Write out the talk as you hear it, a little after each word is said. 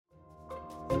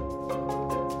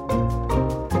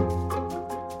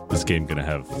game gonna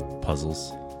have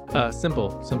puzzles?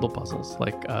 Simple puzzles,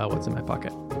 like what's in my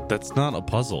pocket? That's not a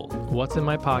puzzle. What's in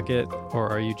my pocket, or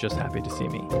are you just happy to see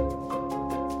me?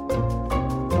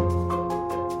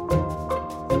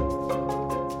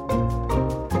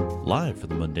 Live from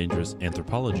the Mundangerous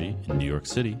Anthropology in New York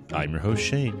City, I'm your host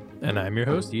Shane. And I'm your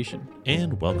host, Ishan.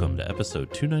 And welcome to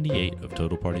episode 298 of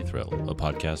Total Party Thrill, a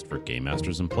podcast for game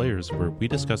masters and players where we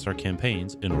discuss our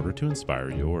campaigns in order to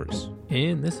inspire yours.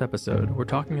 In this episode, we're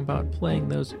talking about playing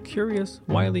those curious,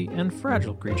 wily, and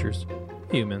fragile creatures,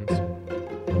 humans.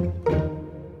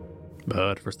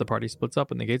 But first the party splits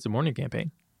up in the Gates of Morning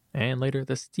campaign, and later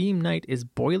the Steam Knight is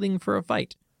boiling for a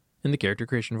fight in the Character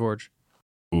Creation Forge.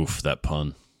 Oof, that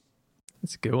pun.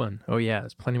 It's a good one. Oh yeah,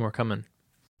 there's plenty more coming.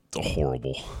 It's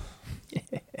horrible.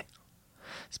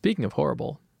 Speaking of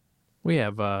horrible, we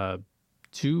have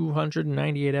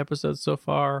 298 episodes so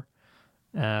far,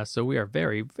 so we are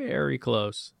very, very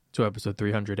close to episode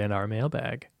 300 and our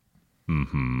mailbag.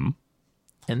 Mm-hmm.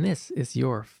 And this is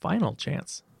your final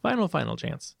chance, final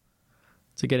chance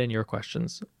to get in your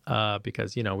questions,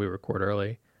 because, you know, we record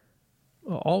early.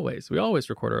 We always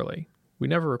record early. We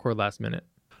never record last minute.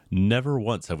 Never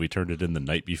once have we turned it in the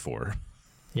night before.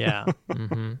 Yeah.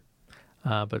 Mm-hmm.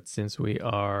 But since we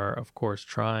are, of course,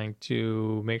 trying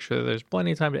to make sure that there's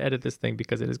plenty of time to edit this thing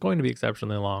because it is going to be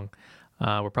exceptionally long,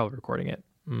 we're probably recording it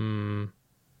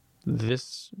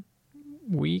this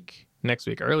week, next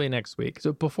week, early next week.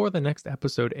 So before the next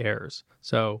episode airs.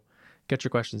 So get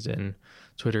your questions in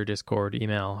Twitter, Discord,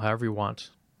 email, however you want,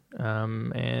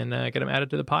 and get them added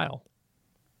to the pile.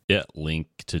 Yeah, link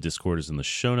to Discord is in the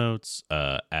show notes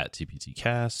at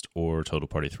TPTcast or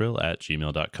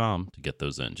totalpartythrill@gmail.com to get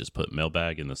those in. Just put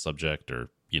mailbag in the subject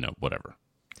or, whatever.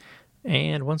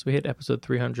 And once we hit episode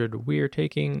 300, we are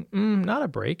taking not a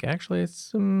break. Actually,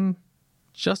 it's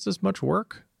just as much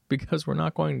work because we're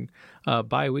not going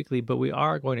bi-weekly, but we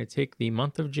are going to take the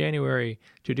month of January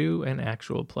to do an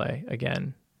actual play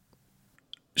again.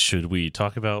 Should we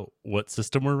talk about what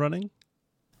system we're running?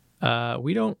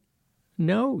 We don't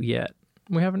know yet.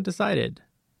 We haven't decided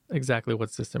exactly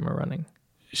what system we're running.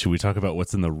 Should we talk about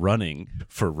what's in the running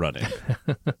for running?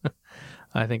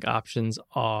 I think options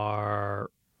are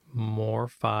more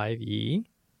 5e.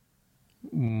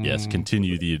 Yes,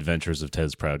 continue the adventures of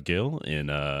Tez Proudgale in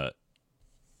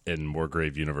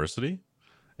Moorgrave University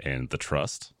and the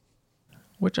Trust.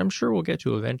 Which I'm sure we'll get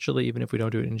to eventually, even if we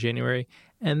don't do it in January.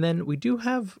 And then we do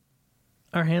have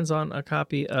our hands on a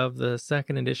copy of the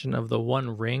second edition of the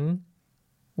One Ring,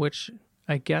 which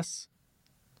I guess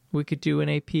we could do an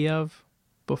AP of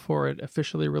before it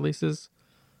officially releases.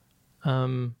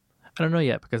 I don't know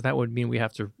yet, because that would mean we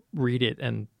have to read it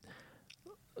and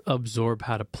absorb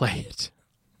how to play it.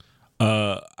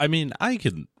 I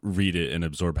could read it and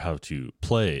absorb how to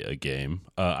play a game.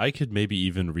 I could maybe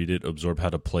even read it, absorb how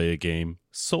to play a game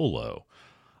solo.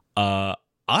 I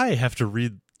have to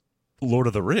read Lord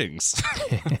of the Rings.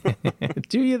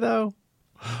 Do you, though?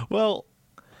 Well,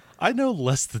 I know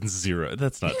less than zero.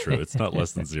 That's not true. It's not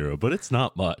less than zero, but it's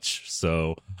not much.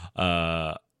 So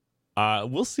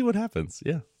we'll see what happens.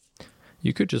 Yeah.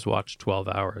 You could just watch 12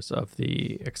 hours of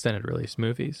the extended release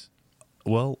movies.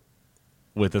 Well,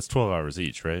 wait, that's 12 hours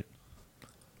each, right?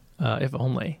 If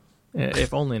only.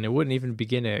 If only, and it wouldn't even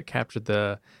begin to capture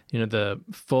the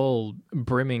full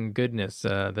brimming goodness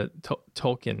that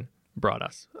Tolkien brought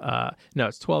us. No,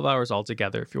 it's 12 hours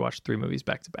altogether if you watch 3 movies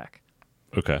back to back.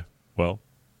 Okay. Well,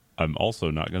 I'm also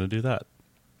not going to do that.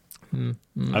 I'm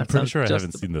pretty sure I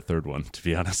haven't seen the third one, to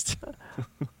be honest.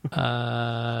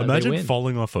 Imagine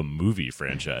falling off a movie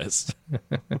franchise.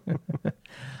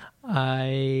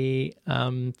 I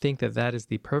think that is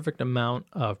the perfect amount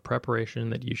of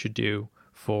preparation that you should do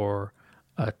for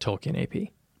a Tolkien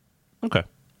AP. Okay.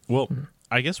 Well,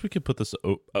 I guess we could put this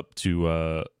up to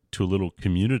a little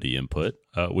community input.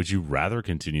 Would you rather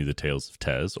continue the Tales of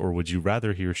Tez, or would you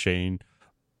rather hear Shane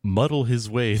muddle his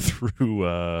way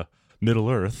through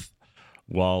Middle-earth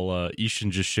while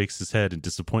Ishan just shakes his head in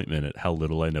disappointment at how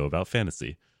little I know about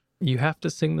fantasy? You have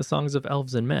to sing the songs of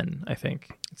elves and men, I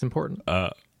think. It's important.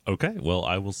 Okay, well,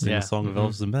 I will sing a song of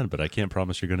elves and men, but I can't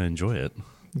promise you're going to enjoy it.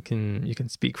 You can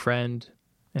speak friend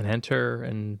and enter,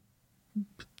 and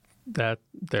that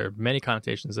there are many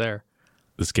connotations there.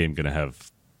 This game going to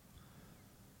have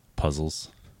puzzles?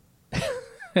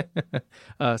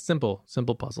 Simple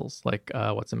puzzles, like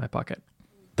what's in my pocket?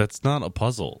 That's not a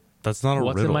puzzle. That's not a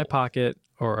what's riddle. In my pocket,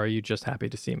 or are you just happy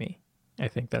to see me? I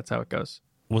think that's how it goes.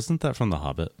 Wasn't that from The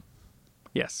Hobbit?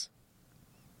 Yes.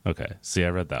 Okay. See, I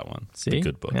read that one. See? The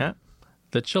good book. Yeah.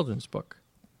 The children's book.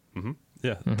 Mm-hmm.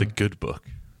 Yeah, the good book.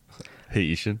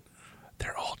 Hey, Ishan,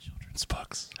 they're all children's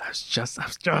books.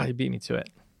 You beat me to it.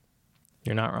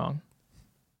 You're not wrong.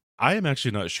 I am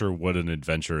actually not sure what an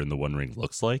adventure in the One Ring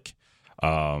looks like.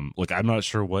 I'm not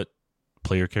sure what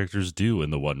player characters do in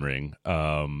the One Ring.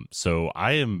 So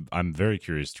I'm very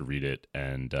curious to read it,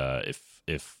 and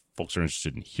if folks are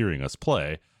interested in hearing us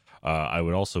play, I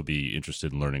would also be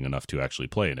interested in learning enough to actually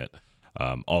play in it.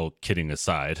 All kidding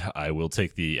aside, I will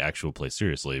take the actual play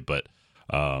seriously, but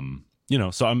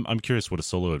so I'm curious what a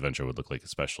solo adventure would look like,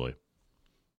 especially.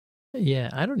 Yeah,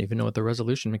 I don't even know what the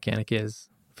resolution mechanic is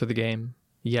for the game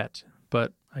yet,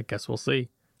 but I guess we'll see.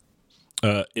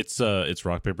 It's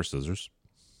rock, paper, scissors.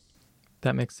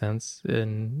 That makes sense.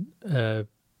 In a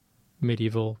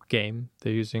medieval game,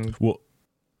 they're using... Well,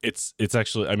 it's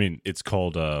actually, I mean, it's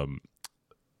called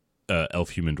Elf,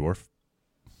 Human, Dwarf.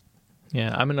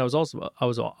 Yeah, I mean, I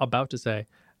was about to say,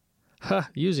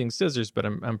 using scissors, but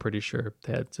I'm pretty sure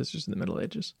they had scissors in the Middle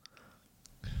Ages.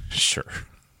 Sure.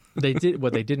 They did.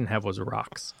 What they didn't have was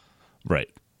rocks. Right.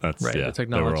 That's right. Yeah, the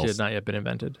technology had not yet been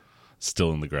invented.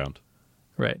 Still in the ground.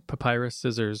 Right. Papyrus,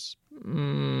 scissors,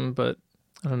 but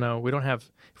I don't know. We don't have.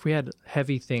 If we had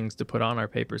heavy things to put on our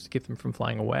papers to keep them from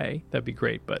flying away, that'd be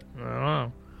great. But I don't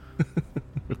know.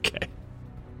 Okay.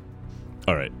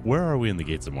 All right. Where are we in the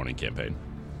Gates of Morning campaign?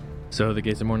 So the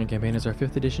Gates of Morning campaign is our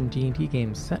 5th edition D&D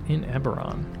game set in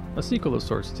Eberron, a sequel of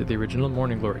sorts to the original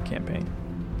Morning Glory campaign.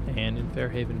 And in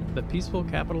Fairhaven, the peaceful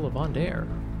capital of Vondair,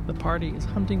 the party is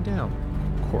hunting down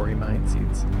quarry mine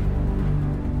seeds.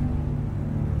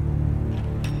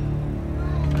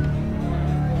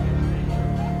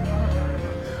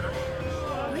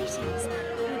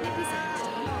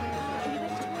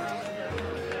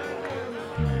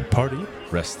 Party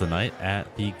rests the night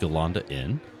at the Galanda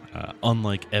Inn.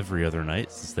 Unlike every other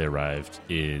night since they arrived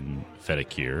in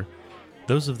Fedakir,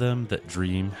 those of them that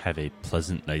dream have a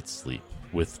pleasant night's sleep,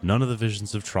 with none of the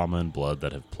visions of trauma and blood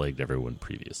that have plagued everyone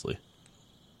previously.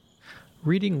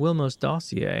 Reading Wilmo's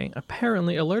dossier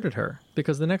apparently alerted her,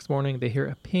 because the next morning they hear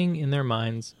a ping in their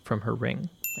minds from her ring,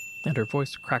 and her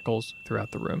voice crackles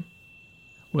throughout the room.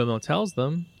 Wilmo tells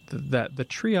them that the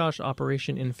triage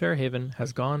operation in Fairhaven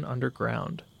has gone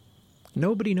underground.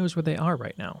 Nobody knows where they are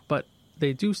right now, but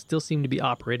they do still seem to be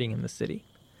operating in the city.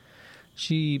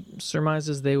 She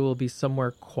surmises they will be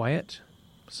somewhere quiet,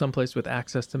 someplace with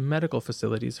access to medical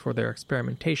facilities for their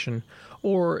experimentation,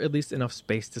 or at least enough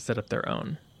space to set up their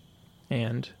own.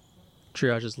 And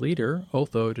Triage's leader,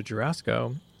 Otho de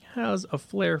Jurasco, has a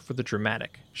flair for the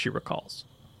dramatic, she recalls.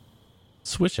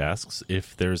 Switch asks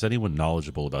if there's anyone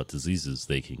knowledgeable about diseases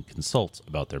they can consult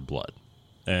about their blood.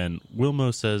 And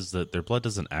Wilmo says that their blood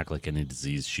doesn't act like any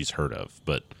disease she's heard of,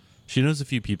 but she knows a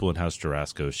few people in House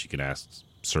Jurasco she can ask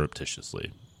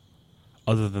surreptitiously.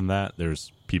 Other than that,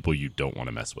 there's people you don't want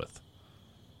to mess with.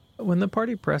 When the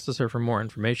party presses her for more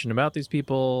information about these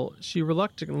people, she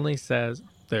reluctantly says,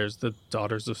 there's the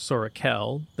Daughters of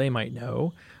Sorakel, they might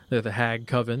know. They're the hag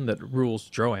coven that rules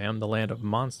Droam, the land of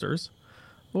monsters.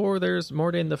 Or there's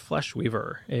Mordain the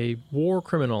Fleshweaver, a war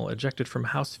criminal ejected from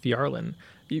House Fjarlin.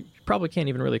 You probably can't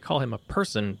even really call him a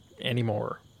person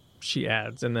anymore, she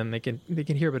adds, and then they can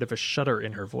hear a bit of a shudder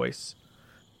in her voice.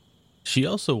 She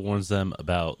also warns them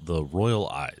about the Royal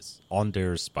Eyes,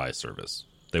 Ondair's spy service.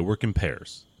 They work in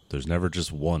pairs. There's never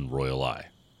just one Royal Eye.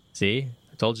 See?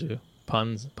 I told you.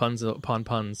 Puns upon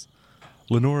puns.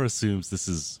 Lenore assumes this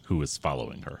is who is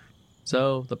following her.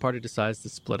 So the party decides to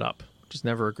split up, which is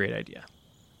never a great idea.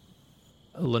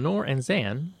 Lenore and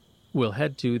Zan will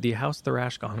head to the House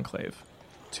Tharashk Enclave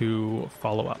to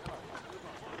follow up.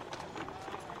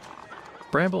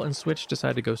 Bramble and Switch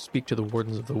decide to go speak to the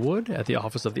Wardens of the Wood at the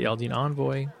office of the Eldeen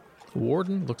Envoy.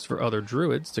 Warden looks for other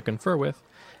druids to confer with,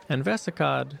 and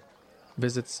Vesicad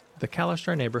visits the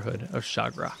Kalashtar neighborhood of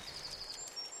Shagra.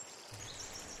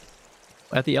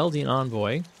 At the Eldeen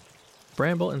Envoy,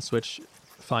 Bramble and Switch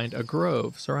find a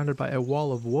grove surrounded by a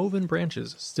wall of woven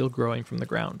branches still growing from the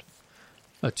ground.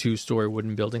 A 2-story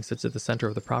wooden building sits at the center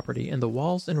of the property, and the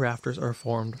walls and rafters are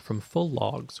formed from full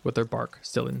logs with their bark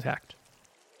still intact.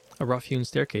 A rough-hewn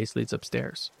staircase leads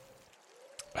upstairs.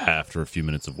 After a few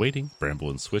minutes of waiting, Bramble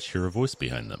and Switch hear a voice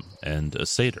behind them, and a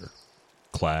satyr,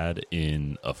 clad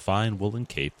in a fine woolen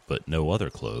cape but no other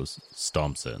clothes,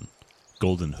 stomps in.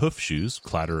 Golden hoof shoes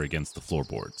clatter against the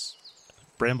floorboards.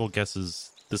 Bramble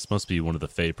guesses this must be one of the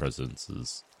Fey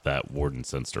presences that Warden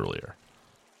sensed earlier.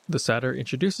 The satyr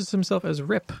introduces himself as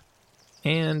Rip,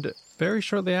 and very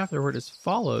shortly afterward is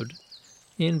followed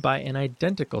in by an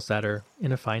identical satyr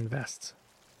in a fine vest,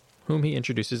 whom he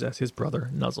introduces as his brother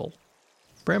Nuzzle.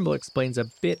 Bramble explains a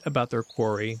bit about their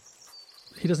quarry.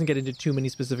 He doesn't get into too many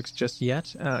specifics just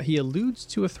yet. He alludes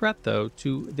to a threat, though,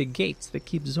 to the gates that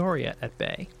keep Zoria at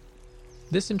bay.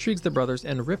 This intrigues the brothers,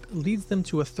 and Rip leads them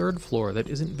to a third floor that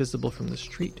isn't visible from the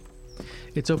street.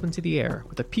 It's open to the air,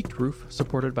 with a peaked roof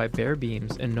supported by bare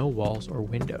beams and no walls or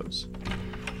windows.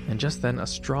 And just then, a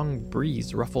strong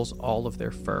breeze ruffles all of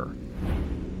their fur.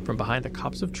 From behind a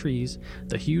copse of trees,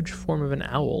 the huge form of an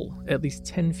owl, at least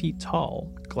 10 feet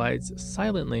tall, glides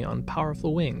silently on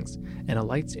powerful wings and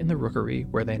alights in the rookery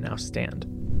where they now stand.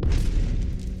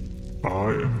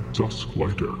 I am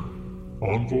Dusklighter,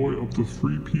 envoy of the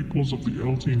free peoples of the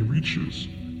Eldine Reaches,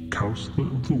 counselor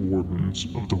of the Wardens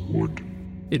of the Wood.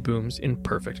 It booms in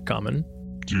perfect common.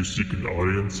 Do you seek an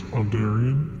audience,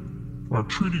 Ondarian? Our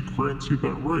treaty grants you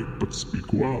that right, but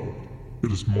speak well.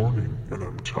 It is morning, and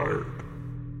I'm tired.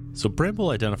 So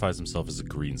Bramble identifies himself as a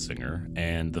green singer,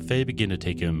 and the Fae begin to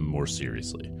take him more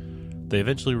seriously. They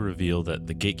eventually reveal that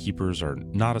the Gatekeepers are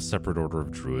not a separate order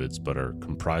of druids, but are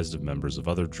comprised of members of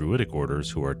other druidic orders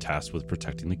who are tasked with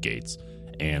protecting the gates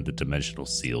and the dimensional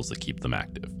seals that keep them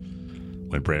active.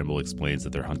 When Bramble explains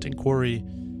that they're hunting quarry,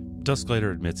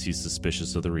 Dusklighter admits he's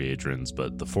suspicious of the Readrins,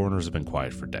 but the foreigners have been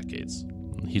quiet for decades.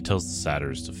 He tells the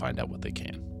Satyrs to find out what they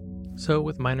can. So,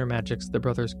 with minor magics, the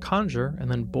brothers conjure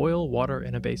and then boil water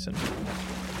in a basin.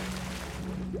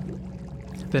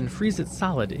 Then freeze it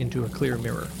solid into a clear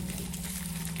mirror.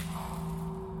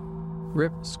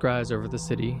 Rip scries over the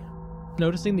city,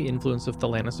 noticing the influence of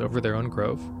Thelanis over their own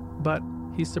grove, but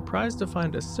he's surprised to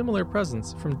find a similar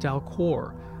presence from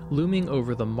Dalquor looming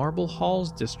over the Marble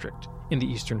Halls district in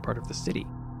the eastern part of the city.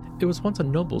 It was once a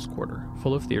noble's quarter,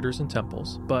 full of theaters and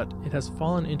temples, but it has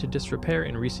fallen into disrepair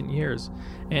in recent years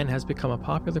and has become a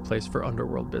popular place for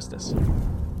underworld business.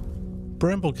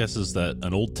 Bramble guesses that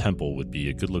an old temple would be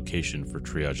a good location for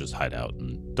Triage's hideout,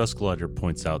 and Dusklighter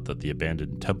points out that the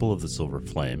abandoned Temple of the Silver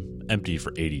Flame, empty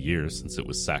for 80 years since it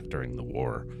was sacked during the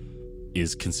war,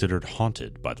 is considered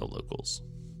haunted by the locals.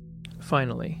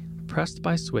 Finally, pressed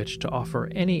by Switch to offer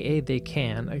any aid they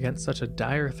can against such a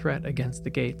dire threat against the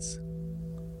gates,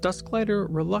 Dusklighter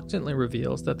reluctantly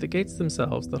reveals that the gates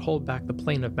themselves that hold back the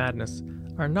Plane of Madness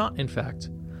are not, in fact,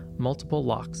 multiple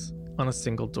locks on a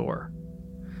single door.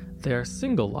 They are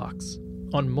single locks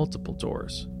on multiple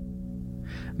doors.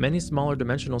 Many smaller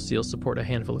dimensional seals support a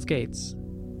handful of gates,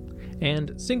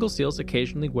 and single seals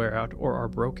occasionally wear out or are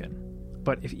broken.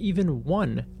 But if even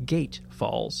one gate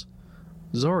falls,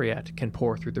 Zoriat can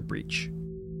pour through the breach.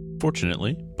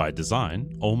 Fortunately, by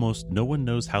design, almost no one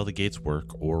knows how the gates work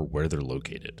or where they're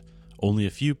located. Only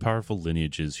a few powerful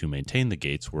lineages who maintain the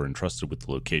gates were entrusted with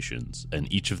the locations,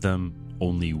 and each of them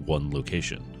only one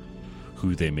location.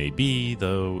 Who they may be,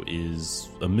 though, is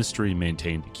a mystery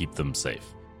maintained to keep them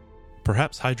safe.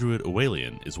 Perhaps High Druid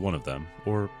Owalian is one of them,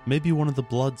 or maybe one of the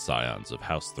blood scions of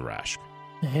House Thrashk.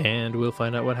 And we'll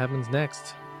find out what happens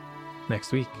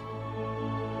next week.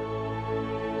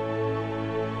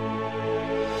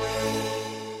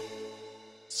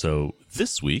 So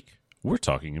this week, we're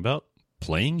talking about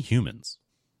playing humans.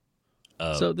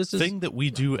 So this is thing that we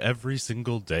do every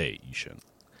single day, Ishan.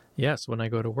 Yes, when I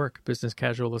go to work, business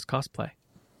casual is cosplay.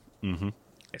 Mm-hmm.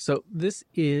 So this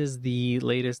is the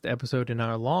latest episode in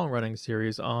our long-running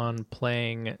series on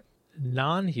playing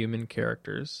non-human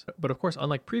characters. But of course,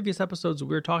 unlike previous episodes,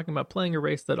 we're talking about playing a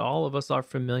race that all of us are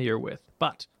familiar with.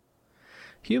 But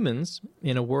humans,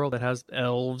 in a world that has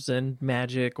elves and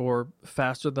magic or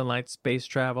faster-than-light space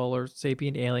travel or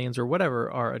sapient aliens or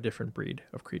whatever, are a different breed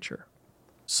of creature.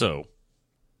 So,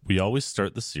 we always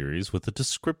start the series with a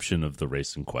description of the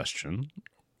race in question,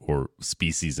 or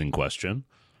species in question.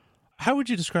 How would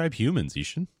you describe humans,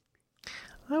 Ishan?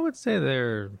 I would say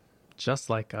they're just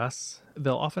like us.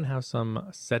 They'll often have some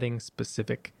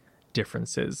setting-specific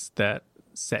differences that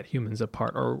set humans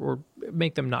apart or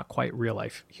make them not quite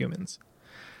real-life humans.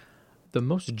 The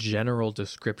most general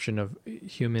description of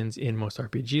humans in most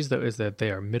RPGs, though, is that they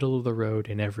are middle of the road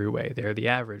in every way. They're the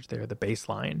average, they're the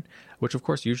baseline, which of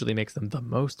course usually makes them the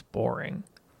most boring.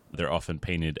 They're often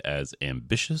painted as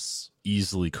ambitious,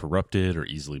 easily corrupted, or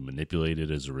easily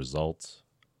manipulated as a result.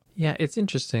 Yeah, it's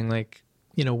interesting. Like,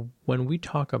 you know, when we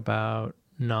talk about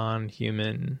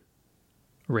non-human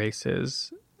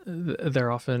races,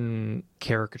 they're often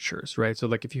caricatures, right? So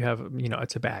like if you have, you know, a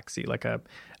tabaxi, like a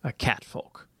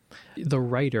catfolk, the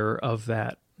writer of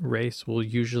that race will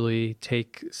usually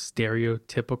take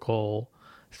stereotypical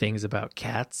things about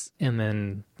cats and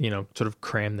then, you know, sort of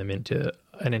cram them into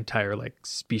an entire like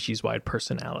species-wide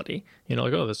personality. You know,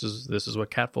 like, oh, this is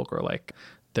what catfolk are like.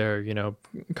 They're, you know,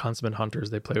 consummate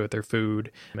hunters. They play with their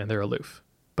food and they're aloof.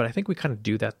 But I think we kind of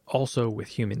do that also with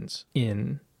humans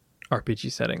in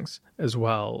RPG settings as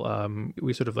well.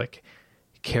 We sort of like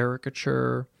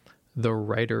caricature the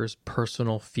writer's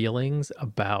personal feelings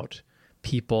about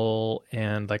people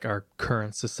and like our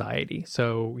current society.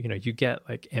 So, you get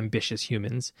like ambitious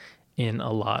humans in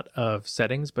a lot of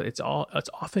settings, but it's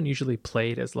often usually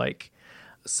played as like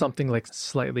something like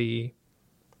slightly,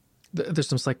 there's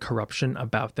some slight corruption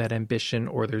about that ambition,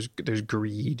 or there's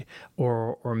greed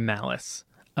or malice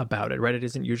about it, right? It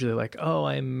isn't usually like, oh,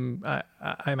 I'm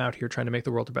out here trying to make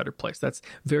the world a better place. That's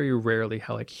very rarely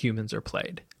how like humans are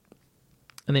played.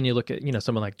 And then you look at,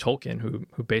 someone like Tolkien,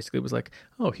 who basically was like,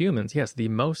 oh, humans, yes, the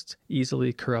most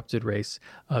easily corrupted race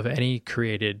of any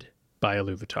created by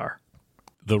Iluvatar.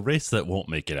 The race that won't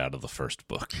make it out of the first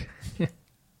book.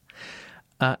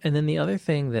 And then the other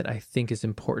thing that I think is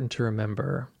important to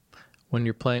remember when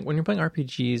you're playing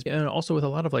RPGs, and also with a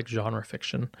lot of like genre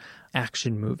fiction,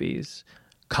 action movies,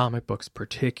 comic books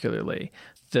particularly,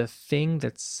 the thing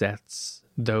that sets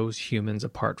those humans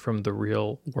apart from the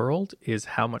real world is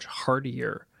how much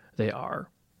hardier they are.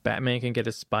 Batman can get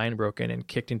his spine broken and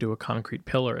kicked into a concrete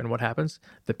pillar, and what happens?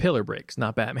 The pillar breaks,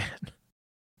 not Batman.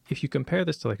 If you compare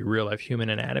this to like real life human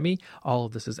anatomy, all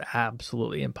of this is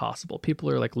absolutely impossible. People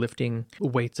are like lifting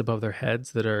weights above their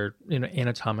heads that are,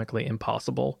 anatomically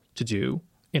impossible to do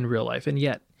in real life. And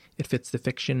yet it fits the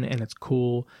fiction and it's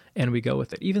cool and we go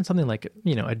with it. Even something like,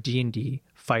 a D&D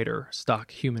fighter,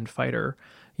 stock human fighter,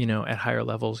 at higher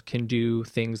levels can do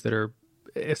things that are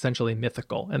essentially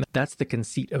mythical. And that's the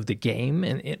conceit of the game.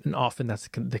 And often that's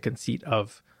the conceit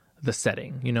of the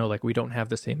setting, like we don't have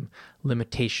the same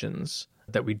limitations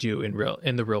that we do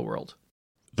in the real world.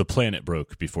 The planet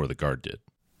broke before the guard did.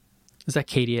 Is that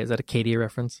Cadia? Is that a Cadia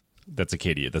reference? That's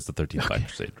Acadia. That's the 13th Black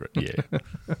Crusade. Right?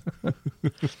 Yeah.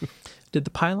 Did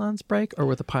the pylons break, or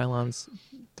were the pylons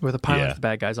the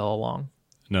bad guys all along?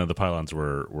 No, the pylons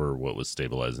were what was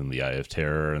stabilizing the Eye of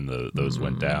Terror, and those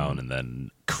went down, and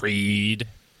then Creed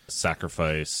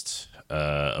sacrificed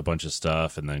a bunch of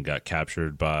stuff, and then got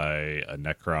captured by a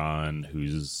Necron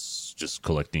who's just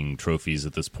collecting trophies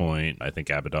at this point. I think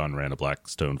Abaddon ran a black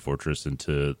stone fortress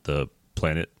into the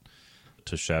planet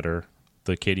to shatter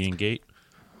the Akkadian Gate.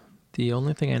 The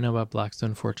only thing I know about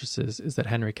Blackstone fortresses is that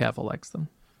Henry Cavill likes them.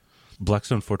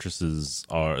 Blackstone fortresses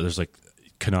there's like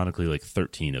canonically like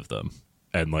 13 of them,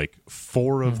 and like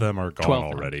 4 of them are gone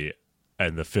already,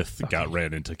 and the 5th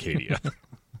ran into Cadia.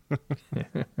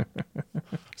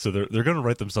 So they're going to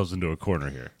write themselves into a corner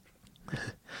here.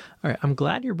 All right, I'm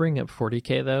glad you're bringing up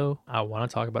 40K though. I want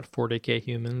to talk about 40K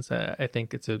humans. I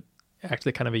think it's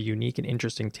actually kind of a unique and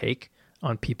interesting take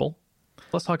on people.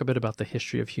 Let's talk a bit about the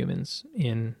history of humans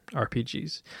in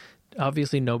RPGs.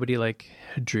 Obviously, nobody like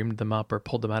dreamed them up or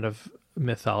pulled them out of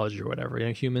mythology or whatever.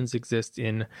 Humans exist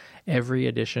in every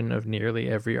edition of nearly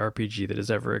every RPG that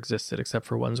has ever existed, except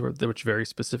for ones which very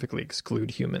specifically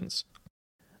exclude humans.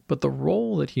 But the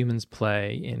role that humans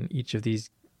play in each of these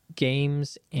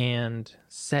games and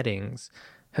settings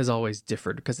has always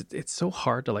differed, because it's so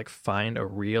hard to like find a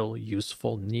real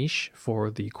useful niche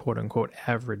for the quote unquote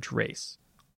average race.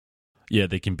 Yeah,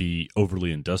 they can be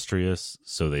overly industrious,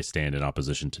 so they stand in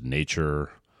opposition to nature.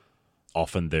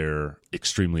 Often they're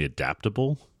extremely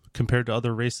adaptable compared to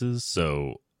other races,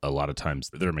 so a lot of times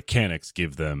their mechanics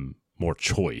give them more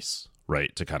choice,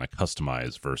 right, to kind of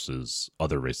customize, versus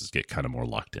other races get kind of more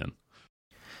locked in.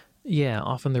 Yeah,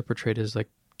 often they're portrayed as like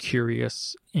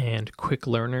curious and quick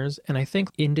learners, and I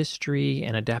think industry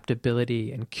and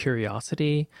adaptability and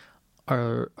curiosity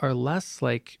are less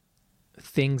like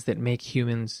things that make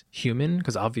humans human,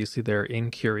 because obviously they're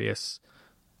incurious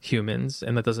humans,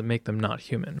 and that doesn't make them not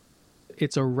human.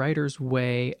 It's a writer's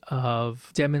way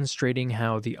of demonstrating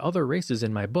how the other races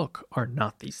in my book are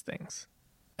not these things.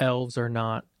 Elves are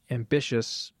not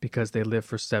ambitious because they live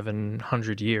for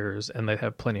 700 years and they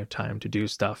have plenty of time to do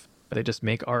stuff. They just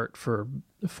make art for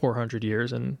 400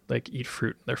 years and like eat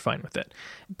fruit. They're fine with it.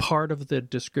 Part of the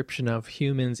description of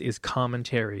humans is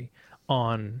commentary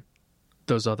on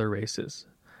those other races,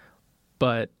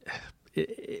 but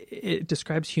it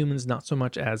describes humans not so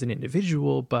much as an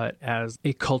individual, but as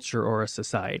a culture or a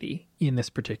society in this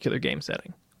particular game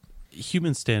setting.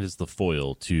 Humans stand as the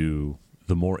foil to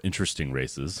the more interesting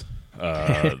races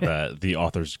that the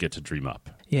authors get to dream up.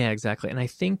 Yeah, exactly. And I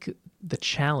think the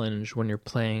challenge when you're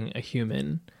playing a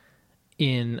human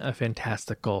in a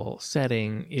fantastical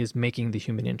setting is making the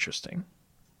human interesting.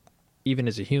 Even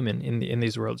as a human in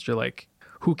these worlds, you're like,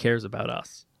 who cares about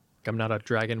us? I'm not a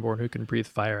dragonborn who can breathe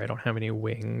fire. I don't have any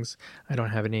wings. I don't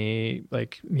have any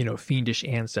fiendish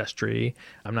ancestry.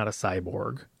 I'm not a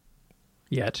cyborg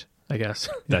yet, I guess.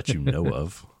 That you know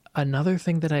of. Another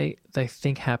thing that I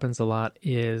think happens a lot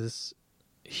is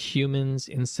humans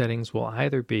in settings will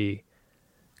either be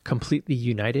completely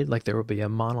united, like there will be a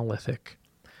monolithic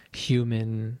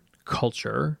human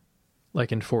culture,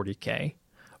 like in 40K,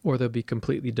 or they'll be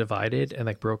completely divided and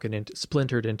like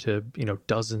splintered into,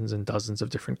 dozens and dozens of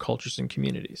different cultures and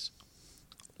communities.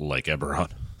 Like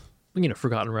Eberron.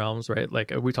 Forgotten Realms, right?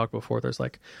 Like we talked before,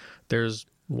 there's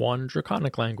one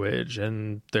draconic language,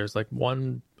 and there's like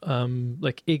one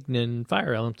like Ignan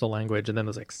fire elemental language, and then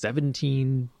there's like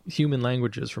 17 human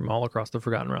languages from all across the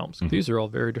Forgotten Realms. Mm-hmm. These are all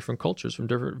very different cultures from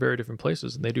very different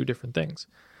places, and they do different things.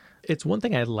 It's one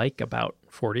thing I like about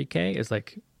 40K is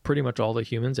like pretty much all the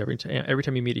humans, every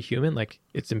time you meet a human, like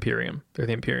it's Imperium. They're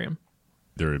the Imperium.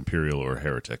 They're Imperial or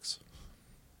heretics.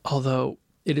 Although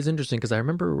it is interesting because I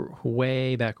remember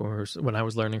way back when I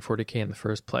was learning 40K in the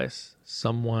first place,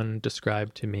 someone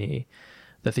described to me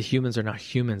that the humans are not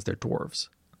humans, they're dwarves.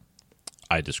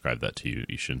 I described that to you,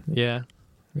 Ishin. Yeah.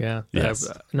 Yes.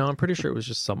 No, I'm pretty sure it was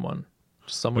just someone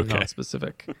okay. Not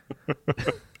specific.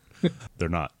 They're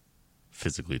not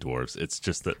physically dwarves. It's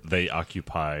just that they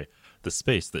occupy the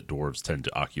space that dwarves tend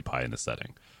to occupy in a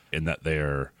setting, in that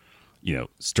they're,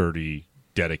 sturdy,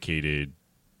 dedicated,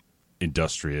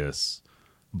 industrious,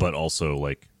 but also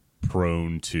like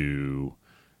prone to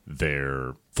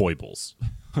their foibles,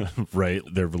 right?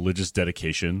 Their religious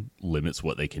dedication limits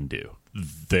what they can do.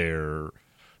 Their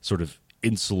sort of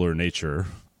insular nature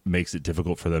makes it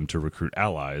difficult for them to recruit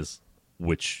allies,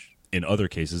 which in other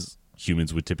cases,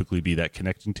 humans would typically be that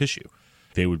connecting tissue.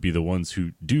 They would be the ones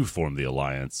who do form the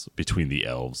alliance between the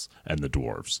elves and the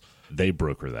dwarves. They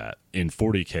broker that. In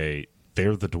 40K,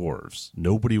 they're the dwarves.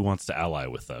 Nobody wants to ally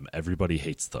with them. Everybody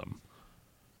hates them.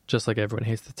 Just like everyone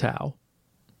hates the Tau.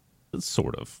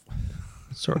 Sort of.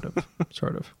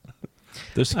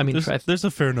 There's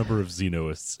a fair number of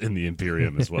Xenoists in the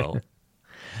Imperium as well.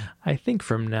 I think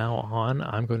from now on,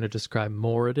 I'm going to describe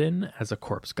Moradin as a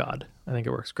corpse god. I think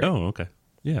it works great. Oh, okay.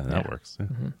 Yeah, that works. Yeah.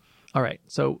 Mm-hmm. All right.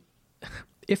 So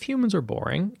if humans are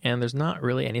boring and there's not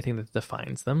really anything that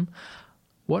defines them,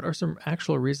 what are some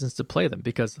actual reasons to play them?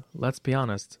 Because let's be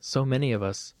honest, so many of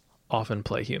us often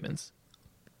play humans.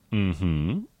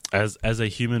 Mm-hmm. As a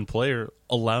human player,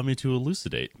 allow me to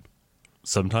elucidate.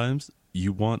 Sometimes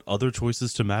you want other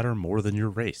choices to matter more than your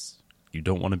race. You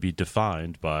don't want to be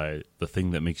defined by the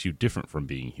thing that makes you different from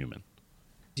being human.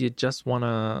 Do you just want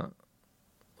to,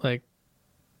 like,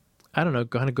 I don't know,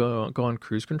 kind of go on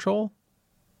cruise control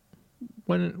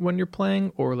when you're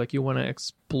playing, or like you want to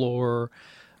explore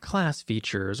class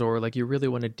features, or like you really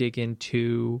want to dig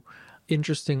into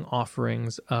interesting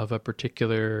offerings of a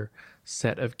particular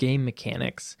set of game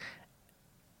mechanics,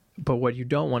 but what you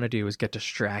don't want to do is get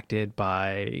distracted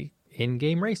by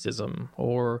in-game racism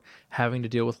or having to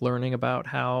deal with learning about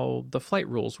how the flight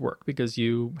rules work because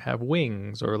you have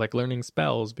wings, or like learning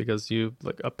spells because you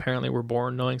like apparently were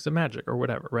born knowing some magic or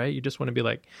whatever, right? You just want to be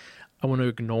like, I want to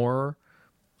ignore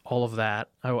all of that.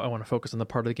 I want to focus on the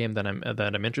part of the game that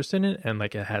I'm interested in, and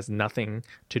like it has nothing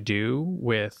to do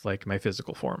with like my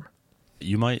physical form.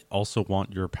 You might also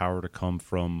want your power to come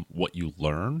from what you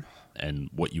learn and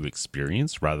what you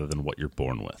experience rather than what you're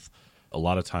born with. A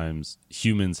lot of times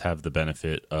humans have the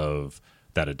benefit of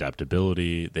that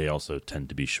adaptability. They also tend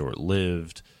to be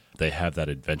short-lived. They have that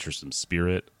adventuresome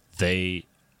spirit. They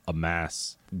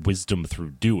amass wisdom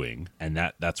through doing, and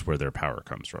that's where their power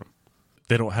comes from.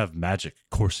 They don't have magic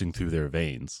coursing through their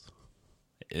veins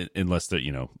unless they're,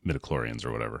 midichlorians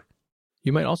or whatever.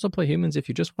 You might also play humans if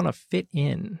you just want to fit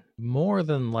in. More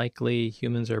than likely,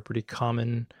 humans are a pretty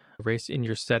common race in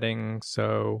your setting.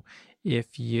 So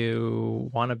if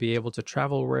you want to be able to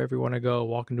travel wherever you want to go,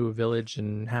 walk into a village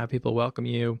and have people welcome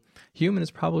you, human is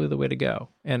probably the way to go.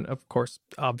 And of course,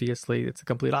 obviously, it's the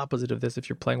complete opposite of this if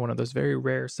you're playing one of those very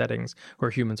rare settings where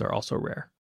humans are also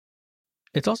rare.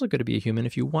 It's also good to be a human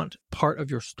if you want part of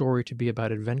your story to be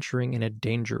about adventuring in a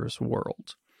dangerous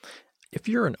world. If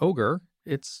you're an ogre,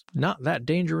 it's not that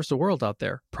dangerous a world out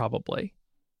there, probably.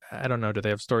 I don't know, do they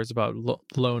have stories about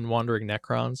lone wandering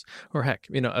Necrons? Or heck,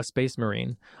 a space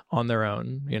marine on their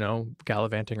own,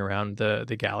 gallivanting around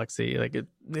the galaxy. Like,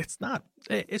 it's not,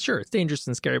 sure, it's dangerous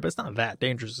and scary, but it's not that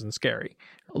dangerous and scary.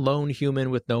 A lone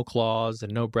human with no claws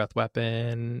and no breath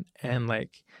weapon and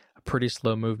like a pretty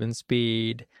slow movement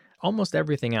speed. Almost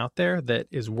everything out there that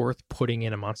is worth putting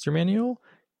in a monster manual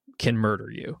can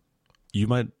murder you. You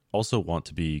might also want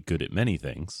to be good at many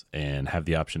things and have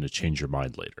the option to change your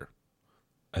mind later.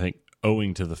 I think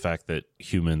owing to the fact that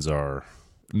humans are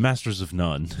masters of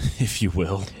none, if you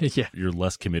will, yeah, you're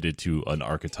less committed to an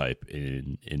archetype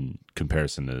in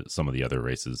comparison to some of the other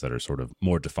races that are sort of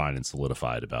more defined and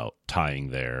solidified about tying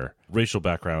their racial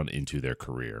background into their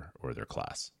career or their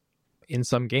class. In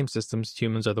some game systems,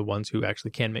 humans are the ones who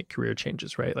actually can make career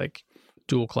changes, right? Like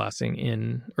dual classing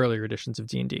in earlier editions of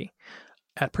D&D.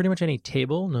 At pretty much any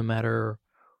table, no matter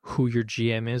who your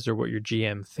GM is or what your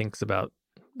GM thinks about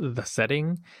the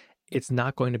setting, it's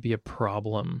not going to be a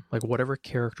problem. Like whatever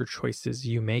character choices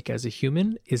you make as a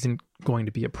human isn't going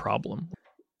to be a problem.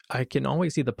 I can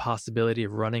always see the possibility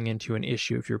of running into an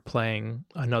issue if you're playing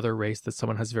another race that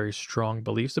someone has very strong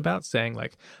beliefs about, saying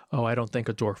like, oh, I don't think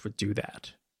a dwarf would do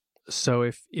that. So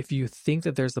if you think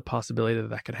that there's the possibility that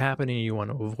that could happen and you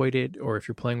want to avoid it, or if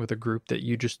you're playing with a group that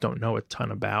you just don't know a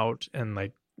ton about and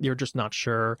like you're just not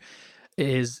sure,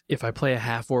 is if I play a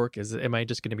half orc, am I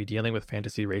just going to be dealing with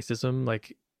fantasy racism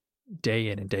like day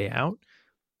in and day out?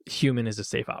 Human is a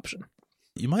safe option.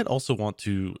 You might also want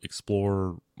to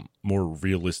explore more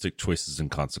realistic choices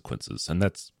and consequences. And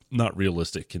that's not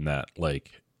realistic in that,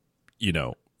 like, you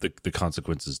know, the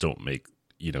consequences don't make,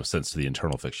 you know, sense to the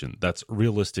internal fiction. That's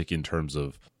realistic in terms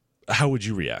of how would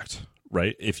you react,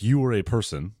 right? If you were a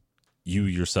person, you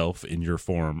yourself in your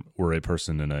form were a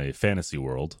person in a fantasy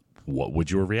world, what would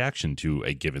your reaction to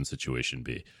a given situation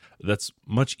be? That's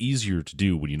much easier to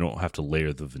do when you don't have to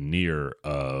layer the veneer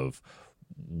of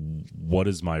what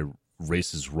is my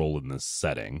race's role in this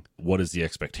setting? What is the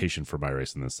expectation for my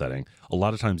race in this setting? A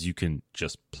lot of times you can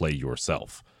just play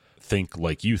yourself. Think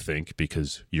like you think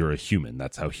because you're a human.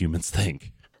 That's how humans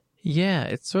think. Yeah,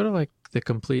 it's sort of like the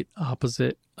complete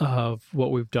opposite of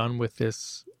what we've done with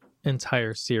this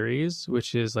entire series,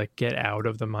 which is like get out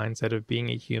of the mindset of being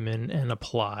a human and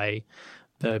apply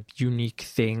the unique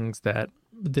things that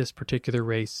this particular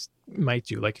race might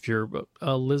do. Like if you're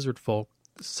a lizard folk,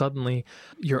 suddenly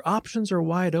your options are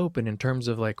wide open in terms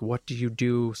of like what do you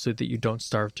do so that you don't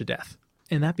starve to death.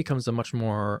 And that becomes a much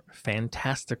more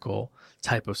fantastical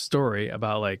type of story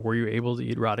about like, were you able to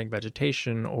eat rotting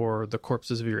vegetation or the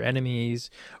corpses of your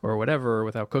enemies or whatever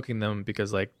without cooking them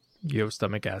because like you have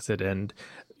stomach acid and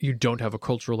you don't have a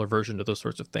cultural aversion to those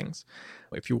sorts of things.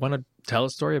 If you want to tell a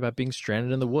story about being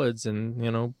stranded in the woods and,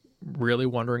 you know, really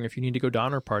wondering if you need to go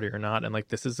Donner Party or not, and like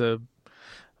this is an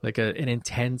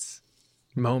intense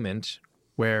moment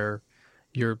where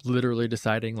you're literally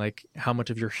deciding like how much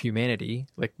of your humanity,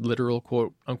 like literal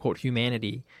quote unquote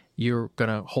humanity, you're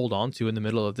gonna hold on to in the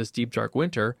middle of this deep dark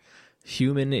winter.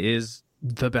 Human is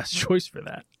the best choice for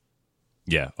that.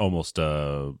 Yeah, almost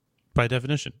by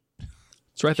definition.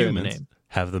 It's right there in the name.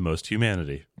 Have the most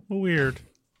humanity. Weird.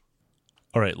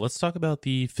 All right, let's talk about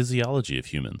the physiology of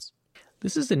humans.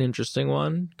 This is an interesting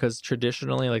one because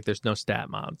traditionally, like, there's no stat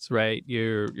mods, right?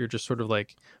 You're just sort of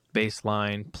like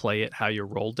baseline, play it how you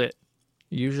rolled it,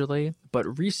 usually.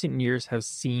 But recent years have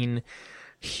seen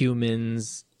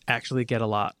humans actually get a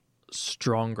lot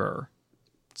stronger,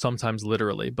 sometimes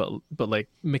literally, but like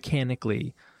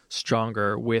mechanically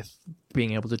stronger with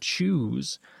being able to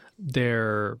choose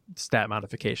their stat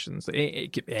modifications,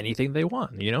 anything they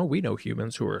want. You know, we know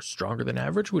humans who are stronger than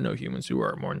average. We know humans who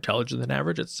are more intelligent than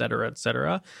average, et cetera, et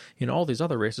cetera. You know, all these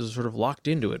other races are sort of locked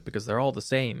into it because they're all the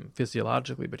same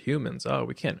physiologically, but humans,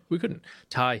 we couldn't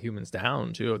tie humans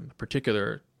down to a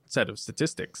particular set of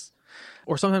statistics.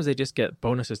 Or sometimes they just get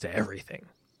bonuses to everything.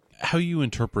 How you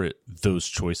interpret those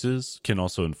choices can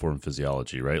also inform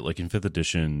physiology, right? Like in 5th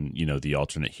edition, you know, the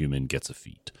alternate human gets a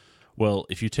feat. Well,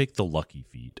 if you take the lucky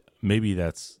feat, maybe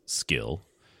that's skill,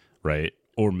 right?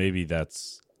 Or maybe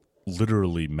that's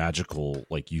literally magical,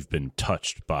 like you've been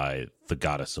touched by the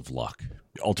goddess of luck.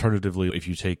 Alternatively, if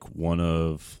you take one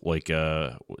of like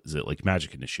is it like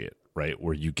magic initiate, right?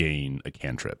 Where you gain a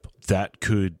cantrip. That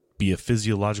could be a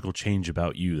physiological change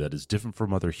about you that is different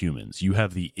from other humans. You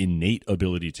have the innate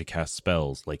ability to cast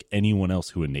spells like anyone else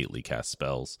who innately casts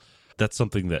spells. That's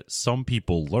something that some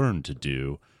people learn to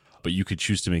do, but you could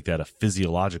choose to make that a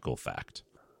physiological fact.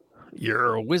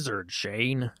 You're a wizard,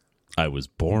 Shane. I was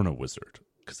born a wizard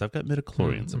because I've got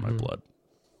midichlorians in my blood.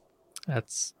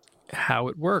 That's how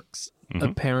it works,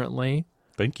 apparently.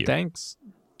 Thank you. Thanks,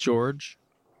 George.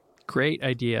 Great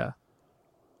idea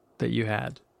that you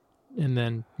had and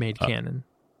then made canon.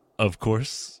 Of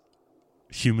course,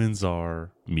 humans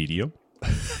are medium.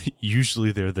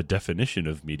 Usually they're the definition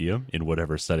of medium in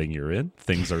whatever setting you're in.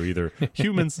 Things are either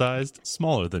human-sized,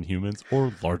 smaller than humans,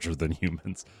 or larger than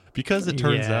humans. Because it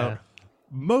turns out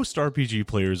most RPG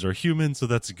players are human, so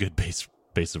that's a good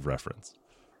base of reference.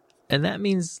 And that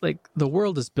means like the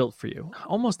world is built for you.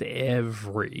 Almost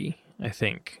every, I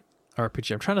think,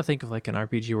 RPG. I'm trying to think of like an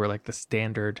RPG where like the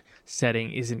standard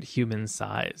setting isn't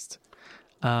human-sized.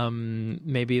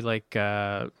 Maybe like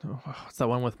what's that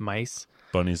one with mice?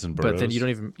 Bunnies and burrows. But then you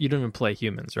don't even play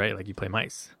humans, right? Like you play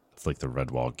mice. It's like the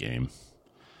Redwall game.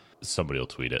 Somebody will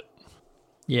tweet it.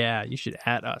 Yeah, you should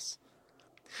at us.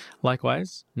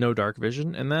 Likewise, no dark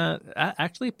vision, and that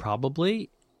actually probably,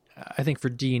 I think for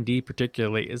D&D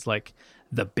particularly, is like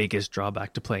the biggest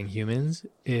drawback to playing humans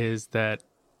is that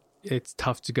it's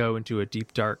tough to go into a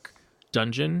deep dark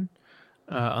dungeon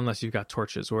unless you've got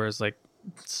torches. Whereas like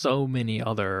so many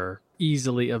other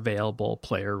easily available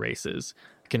player races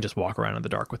can just walk around in the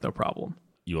dark with no problem.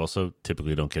 You also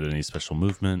typically don't get any special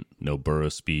movement, no burrow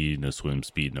speed, no swim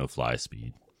speed, no fly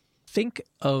speed. Think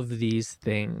of these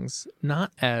things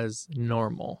not as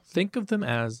normal. Think of them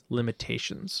as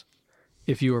limitations.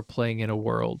 If you are playing in a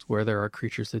world where there are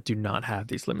creatures that do not have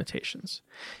these limitations.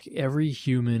 Every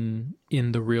human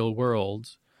in the real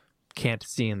world can't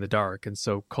see in the dark, and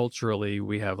so culturally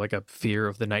we have like a fear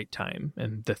of the nighttime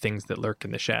and the things that lurk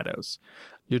in the shadows.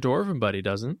 Your dwarven buddy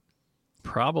doesn't.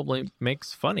 Probably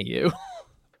makes fun of you.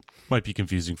 Might be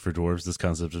confusing for dwarves, this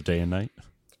concept of day and night.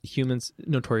 Humans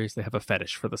notoriously have a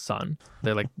fetish for the sun.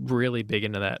 They're like really big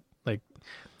into that like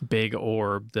big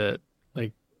orb that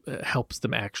like helps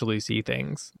them actually see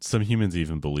things. Some humans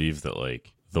even believe that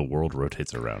like the world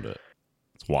rotates around it.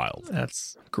 It's wild.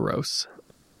 That's gross.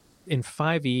 In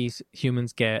 5e,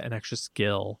 humans get an extra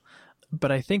skill,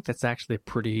 but I think that's actually a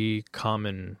pretty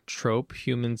common trope.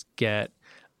 Humans get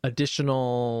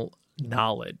additional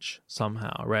knowledge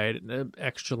somehow, right?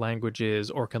 Extra languages,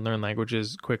 or can learn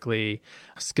languages quickly,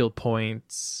 skill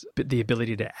points, the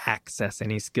ability to access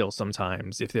any skill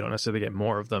sometimes if they don't necessarily get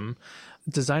more of them.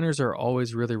 Designers are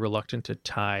always really reluctant to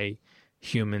tie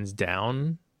humans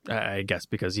down, I guess,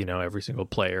 because, you know, every single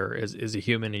player is a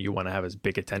human and you want to have as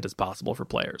big a tent as possible for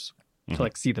players to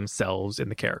like see themselves in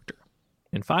the character.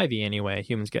 In 5e anyway,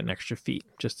 humans get an extra feat,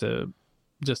 just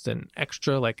an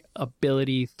extra like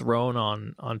ability thrown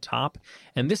on top.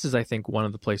 And this is, I think, one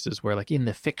of the places where like in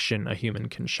the fiction a human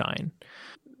can shine.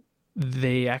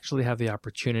 They actually have the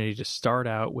opportunity to start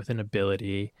out with an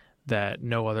ability that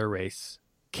no other race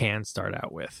can start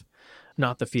out with.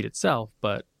 Not the feat itself,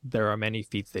 but there are many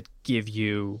feats that give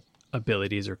you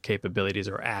abilities or capabilities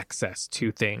or access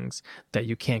to things that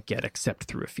you can't get except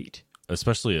through a feat.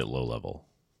 Especially at low level.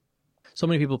 So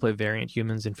many people play variant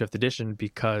humans in 5th edition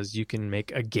because you can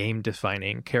make a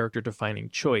game-defining, character-defining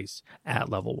choice at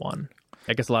level 1.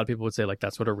 I guess a lot of people would say, like,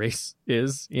 that's what a race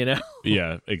is, you know?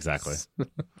 Yeah, exactly.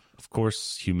 Of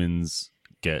course, humans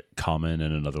get common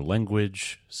in another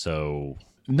language, so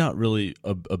not really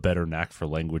a better knack for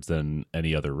language than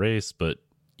any other race, but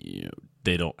you know,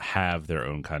 they don't have their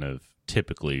own kind of,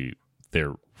 typically,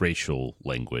 their racial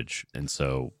language, and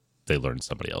so they learn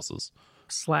somebody else's.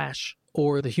 /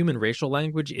 or the human racial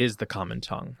language is the common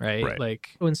tongue, right? Like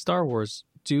in Star Wars,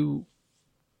 I'm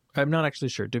not actually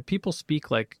sure. Do people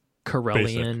speak like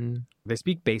Corellian? Basic. They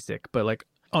speak basic, but like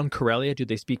on Corellia, do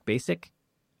they speak basic?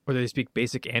 Or do they speak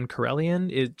basic and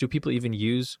Corellian? Do people even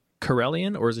use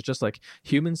Corellian? Or is it just like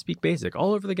humans speak basic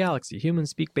all over the galaxy? Humans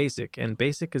speak basic, and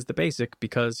basic is the basic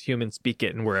because humans speak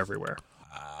it and we're everywhere.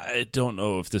 I don't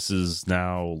know if this is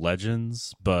now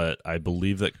Legends, but I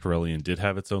believe that Corellian did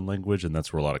have its own language, and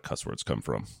that's where a lot of cuss words come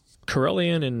from.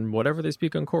 Corellian and whatever they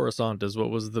speak on Coruscant is what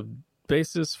was the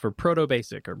basis for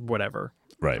Proto-Basic or whatever.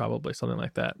 Right. Probably something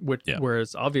like that.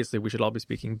 Whereas obviously we should all be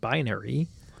speaking binary.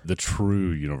 The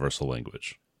true universal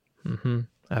language. Mm-hmm.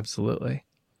 Absolutely.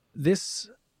 This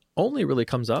only really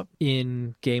comes up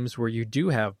in games where you do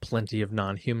have plenty of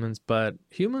non-humans, but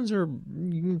humans are,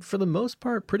 for the most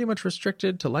part, pretty much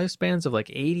restricted to lifespans of like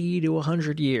 80 to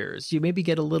 100 years. You maybe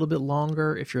get a little bit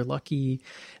longer if you're lucky.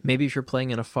 Maybe if you're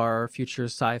playing in a far future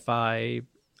sci-fi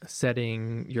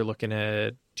setting, you're looking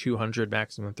at 200,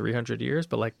 maximum 300 years,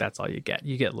 but like that's all you get.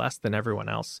 You get less than everyone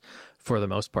else for the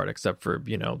most part, except for,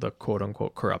 you know, the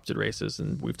quote-unquote corrupted races,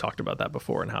 and we've talked about that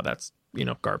before and how that's, you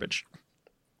know, garbage.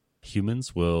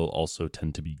 Humans will also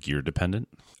tend to be gear dependent,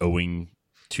 owing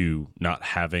to not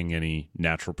having any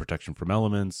natural protection from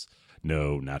elements,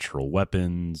 no natural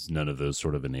weapons, none of those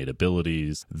sort of innate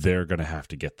abilities. They're going to have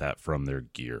to get that from their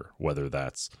gear, whether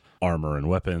that's armor and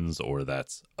weapons, or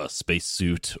that's a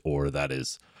spacesuit, or that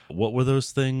is, what were those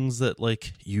things that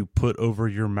like you put over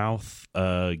your mouth?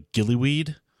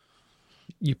 Gillyweed?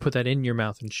 You put that in your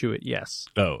mouth and chew it, yes.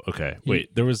 Oh, okay.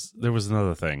 Wait, there was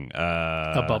another thing.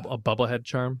 A bubblehead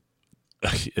charm?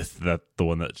 Is that the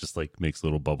one that just like makes a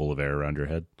little bubble of air around your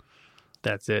head?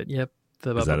 That's it. Yep.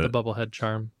 The bubblehead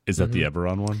charm. Is that the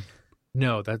Eberron one?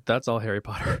 No, that's all Harry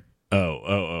Potter.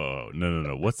 Oh.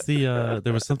 No. What's the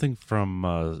there was something from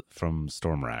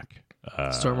Stormrack.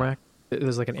 Stormrack?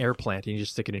 There's like an air plant and you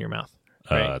just stick it in your mouth.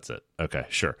 Right? That's it. Okay,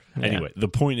 sure. Yeah. Anyway, the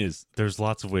point is there's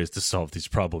lots of ways to solve these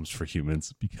problems for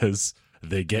humans because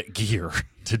they get gear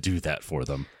to do that for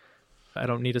them. I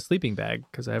don't need a sleeping bag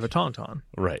because I have a tauntaun.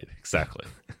 Right, exactly.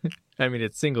 I mean,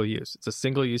 it's single use. It's a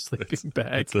single use sleeping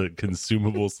bag. It's a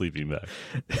consumable sleeping bag.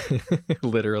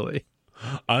 Literally.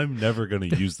 I'm never going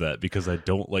to use that because I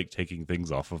don't like taking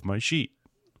things off of my sheet.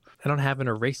 I don't have an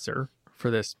eraser for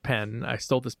this pen. I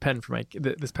stole this pencil from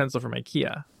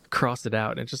IKEA. cross it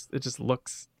out. It just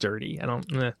looks dirty. I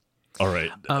don't. All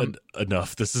right,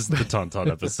 enough. This is the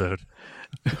Tauntaun episode.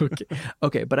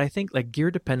 Okay, but I think like gear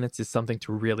dependence is something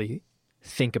to really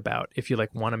think about if you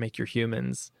like want to make your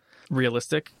humans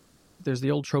realistic. There's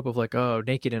the old trope of like, oh,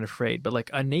 naked and afraid, but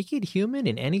like a naked human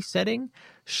in any setting,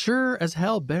 sure as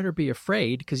hell better be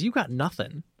afraid because you got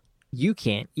nothing. You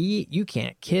can't eat, you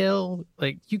can't kill,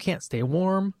 like you can't stay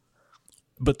warm.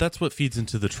 But that's what feeds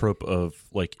into the trope of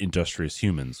like industrious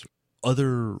humans.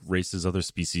 Other races, other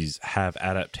species have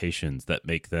adaptations that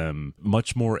make them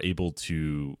much more able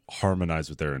to harmonize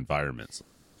with their environments.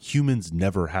 Humans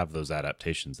never have those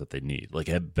adaptations that they need. Like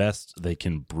at best, they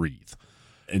can breathe.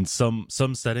 In some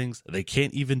settings, they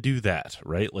can't even do that,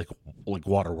 right? Like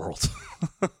Waterworld,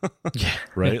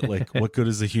 right? Like what good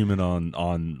is a human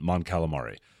on Mon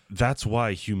Calamari? That's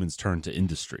why humans turn to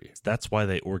industry. That's why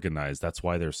they organize. That's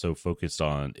why they're so focused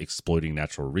on exploiting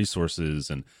natural resources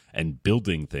and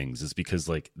building things, is because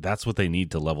like that's what they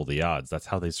need to level the odds. That's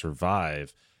how they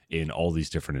survive in all these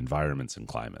different environments and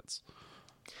climates.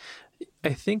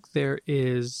 I think there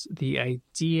is the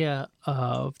idea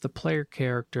of the player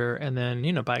character and then,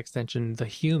 you know, by extension, the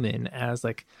human as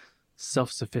like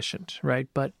self-sufficient, right?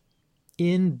 But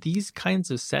in these kinds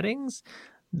of settings,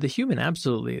 the human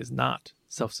absolutely is not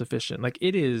self-sufficient. Like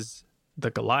it is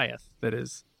the Goliath that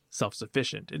is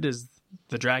self-sufficient. It is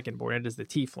the Dragonborn. It is the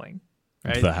Tiefling,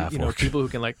 right? The half-orc. You know, people who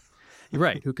can like,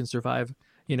 right, who can survive,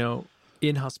 you know,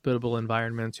 inhospitable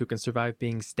environments, who can survive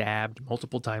being stabbed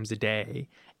multiple times a day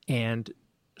and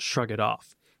shrug it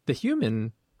off. The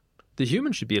human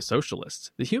should be a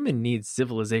socialist. The human needs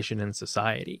civilization and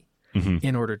society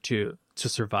in order to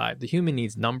survive. The human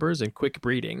needs numbers and quick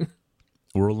breeding.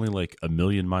 We're only like a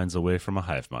million minds away from a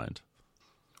hive mind.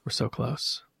 We're so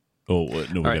close. Oh,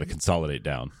 no, we got to consolidate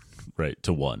down, right,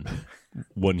 to one.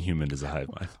 One human is a hive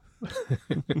mind.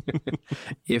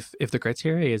 If the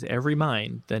criteria is every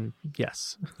mind, then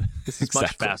yes, this is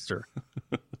much faster.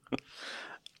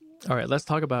 All right, let's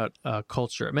talk about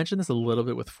culture. I mentioned this a little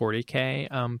bit with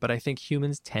 40K, but I think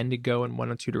humans tend to go in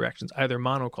one of two directions. Either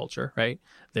monoculture, right?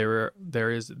 There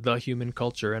is the human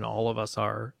culture, and all of us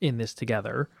are in this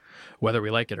together, whether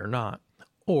we like it or not.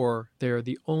 Or they're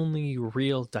the only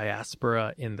real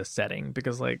diaspora in the setting,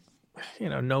 because, like, you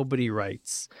know, nobody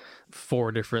writes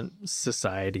 4 different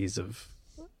societies of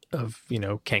you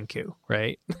know, Kenku,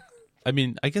 right? I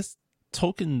mean, I guess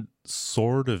Tolkien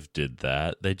sort of did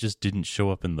that. They just didn't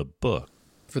show up in the book.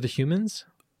 For the humans?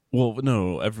 Well,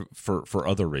 no, for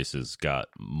other races got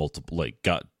multiple, like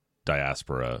got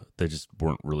diaspora. They just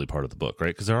weren't really part of the book,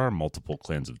 right? Because there are multiple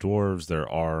clans of dwarves. There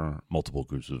are multiple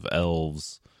groups of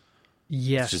elves.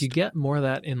 Yes, you get more of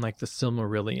that in like the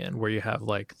Silmarillion, where you have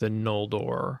like the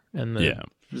Noldor and the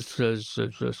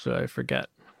I forget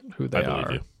who they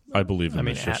are. I believe in I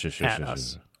mean, at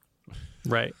us.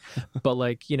 Right. But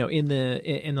like, you know, in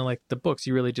the like the books,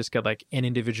 you really just get like an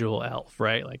individual elf,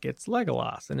 right? Like it's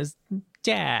Legolas and his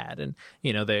dad, and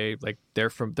you know, they're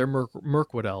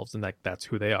Mirkwood elves, and like that's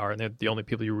who they are, and they're the only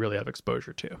people you really have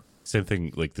exposure to. Same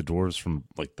thing, like the dwarves from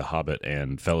like The Hobbit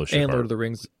and Fellowship and Lord of the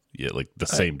Rings. Yeah, like the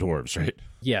same dwarves, right?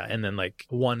 Yeah, and then like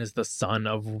one is the son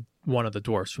of one of the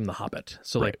dwarves from The Hobbit,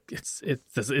 so like it's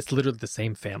literally the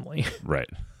same family, right?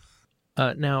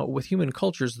 Now with human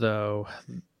cultures, though,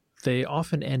 they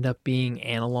often end up being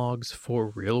analogs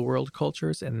for real world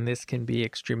cultures, and this can be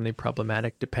extremely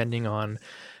problematic depending on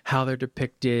how they're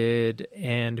depicted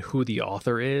and who the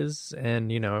author is, and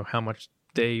you know how much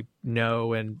they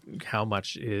know and how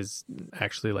much is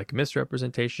actually like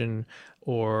misrepresentation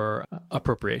or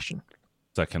appropriation.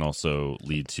 That can also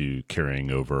lead to carrying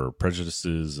over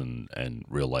prejudices and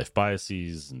real life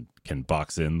biases, and can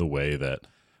box in the way that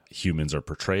humans are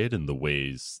portrayed and the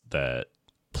ways that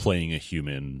playing a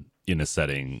human in a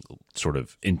setting sort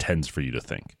of intends for you to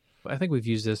think. I think we've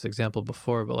used this example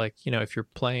before, but like, you know, if you're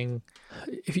playing,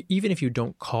 even if you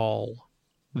don't call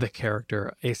the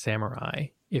character a samurai,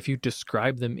 if you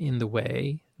describe them in the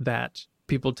way that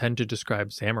people tend to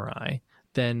describe samurai,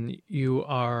 then you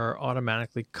are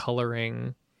automatically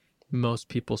coloring most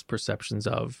people's perceptions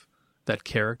of that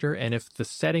character. And if the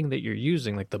setting that you're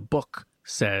using, like the book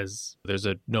says there's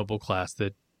a noble class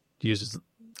that uses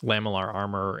lamellar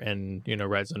armor and, you know,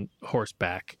 rides on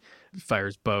horseback,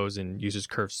 fires bows and uses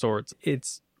curved swords,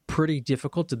 it's pretty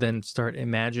difficult to then start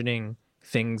imagining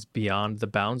things beyond the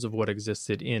bounds of what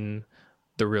existed in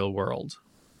the real world.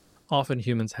 Often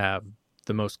humans have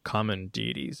the most common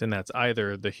deities, and that's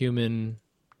either the human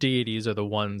deities are the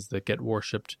ones that get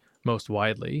worshipped most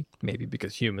widely, maybe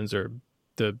because humans are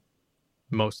the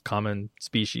most common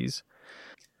species,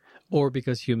 or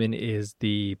because human is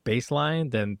the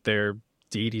baseline, then they're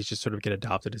deities just sort of get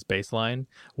adopted as baseline,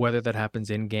 whether that happens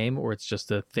in game or it's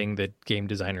just a thing that game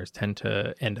designers tend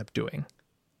to end up doing.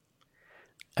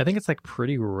 I think it's like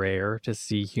pretty rare to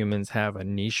see humans have a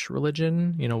niche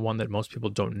religion, one that most people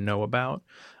don't know about,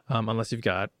 unless you've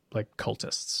got like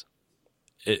cultists.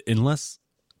 Unless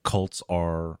cults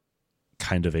are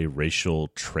kind of a racial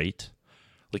trait,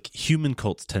 like human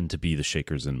cults tend to be the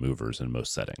shakers and movers in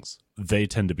most settings. They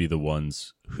tend to be the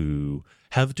ones who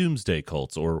have doomsday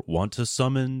cults or want to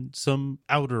summon some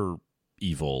outer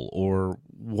evil or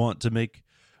want to make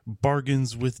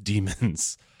bargains with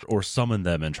demons or summon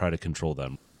them and try to control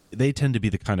them. They tend to be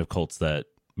the kind of cults that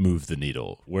move the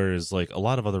needle. Whereas like a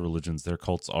lot of other religions, their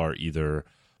cults are either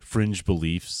fringe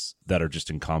beliefs that are just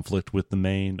in conflict with the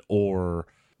main, or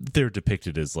they're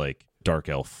depicted as like dark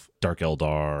elf, dark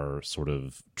eldar, sort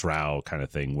of drow kind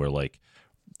of thing, where like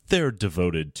they're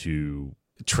devoted to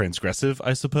transgressive,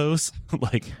 I suppose,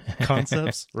 like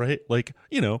concepts, right? Like,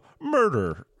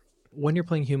 murder. When you're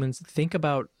playing humans, think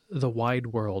about the wide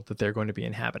world that they're going to be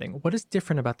inhabiting. What is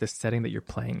different about this setting that you're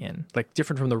playing in? Like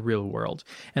different from the real world?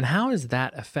 And how is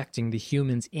that affecting the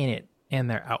humans in it and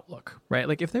their outlook, right?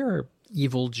 Like if there are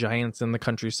evil giants in the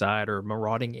countryside or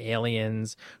marauding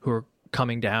aliens who are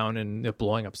coming down and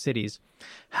blowing up cities,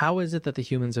 how is it that the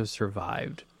humans have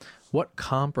survived? What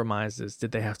compromises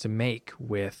did they have to make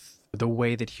with the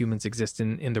way that humans exist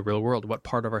in the real world? What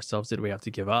part of ourselves did we have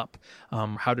to give up?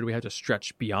 How did we have to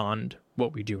stretch beyond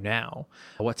what we do now?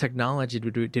 What technology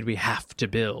did we have to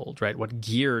build, right? What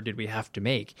gear did we have to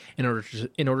make in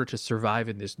order to survive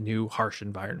in this new harsh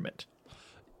environment?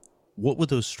 What would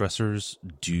those stressors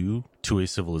do to a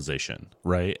civilization,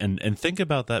 right? And think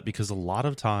about that, because a lot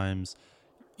of times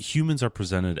humans are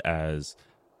presented as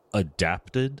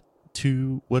adapted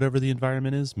to whatever the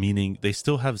environment is, meaning they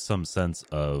still have some sense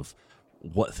of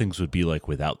what things would be like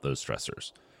without those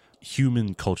stressors.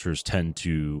 Human cultures tend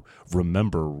to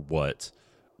remember what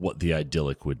the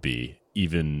idyllic would be,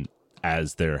 even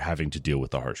as they're having to deal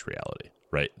with the harsh reality,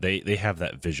 right? They have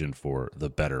that vision for the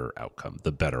better outcome,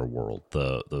 the better world,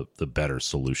 the better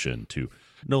solution to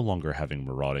no longer having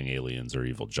marauding aliens or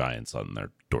evil giants on their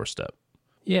doorstep.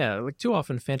 Yeah, like too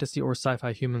often fantasy or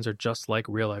sci-fi humans are just like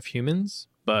real life humans,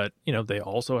 but, they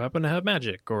also happen to have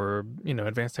magic or,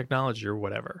 advanced technology or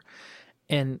whatever.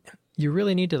 And you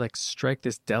really need to like strike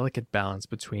this delicate balance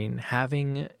between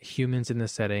having humans in the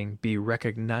setting be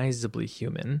recognizably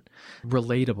human,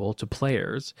 relatable to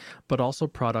players, but also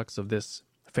products of this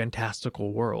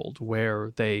fantastical world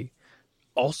where they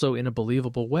also in a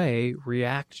believable way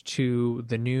react to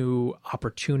the new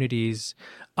opportunities,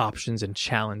 options, and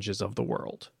challenges of the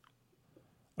world.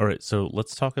 All right, so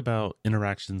let's talk about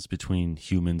interactions between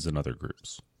humans and other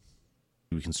groups.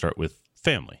 We can start with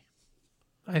family.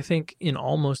 I think in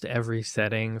almost every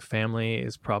setting, family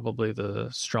is probably the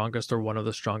strongest or one of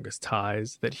the strongest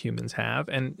ties that humans have.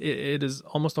 And it is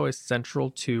almost always central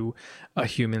to a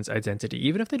human's identity.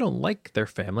 Even if they don't like their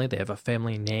family, they have a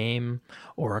family name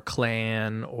or a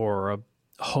clan or a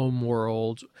home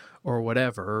world or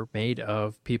whatever made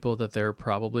of people that they're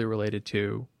probably related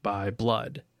to by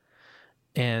blood.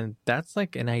 And that's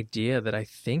like an idea that I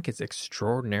think is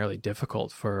extraordinarily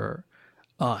difficult for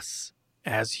us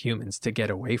as humans to get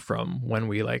away from when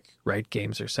we like write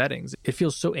games or settings. It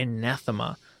feels so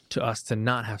anathema to us to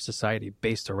not have society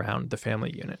based around the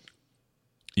family unit.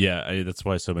 Yeah, that's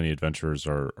why so many adventurers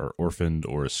are orphaned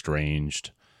or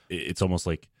estranged. It's almost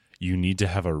like you need to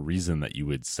have a reason that you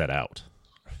would set out,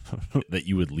 that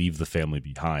you would leave the family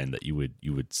behind, that you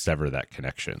would sever that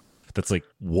connection. That's like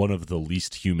one of the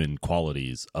least human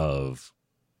qualities of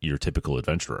your typical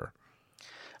adventurer.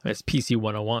 It's PC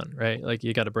 101, right? Like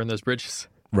you got to burn those bridges.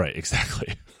 Right,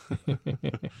 exactly.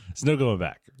 There's no going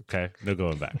back, okay? No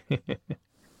going back.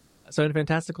 So in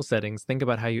fantastical settings, think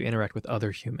about how you interact with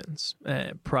other humans.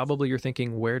 Probably you're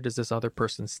thinking, where does this other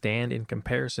person stand in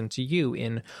comparison to you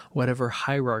in whatever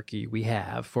hierarchy we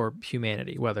have for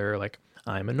humanity, whether like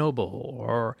I'm a noble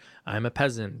or I'm a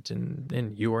peasant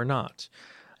and you are not.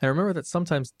 And remember that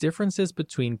sometimes differences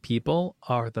between people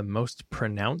are the most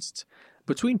pronounced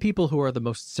between people who are the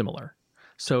most similar.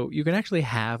 So you can actually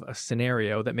have a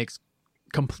scenario that makes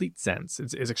complete sense.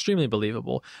 It's extremely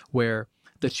believable, where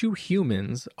the two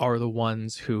humans are the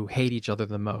ones who hate each other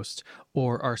the most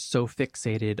or are so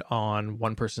fixated on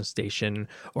one person's station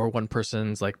or one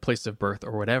person's like place of birth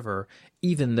or whatever,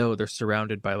 even though they're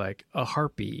surrounded by like a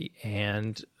harpy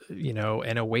and,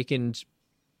 an awakened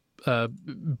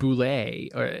boule,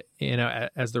 or,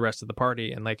 as the rest of the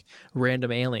party, and like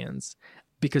random aliens.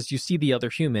 Because you see the other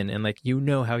human and like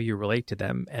how you relate to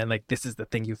them, and like this is the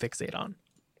thing you fixate on.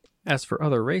 As for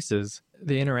other races,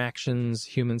 the interactions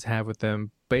humans have with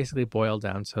them basically boil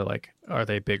down to like, are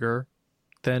they bigger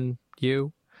than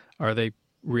you? Are they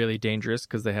really dangerous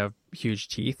because they have huge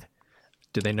teeth?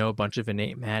 Do they know a bunch of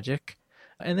innate magic?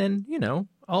 And then,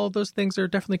 all of those things are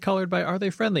definitely colored by, are they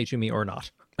friendly to me or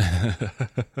not?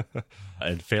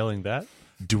 And failing that,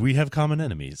 do we have common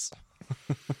enemies?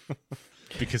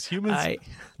 Because humans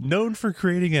known for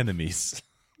creating enemies.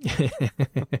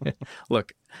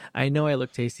 Look, I know I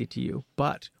look tasty to you,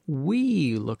 but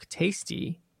we look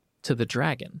tasty to the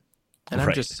dragon. And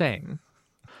I'm just saying,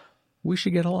 we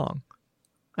should get along.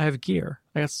 I have gear.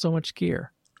 I got so much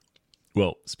gear.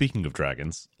 Well, speaking of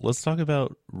dragons, let's talk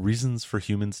about reasons for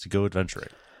humans to go adventuring.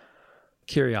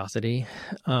 Curiosity.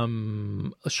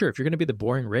 Sure, if you're going to be the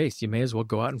boring race, you may as well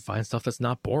go out and find stuff that's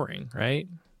not boring, right?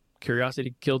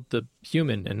 Curiosity killed the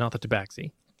human and not the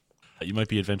tabaxi. You might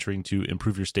be adventuring to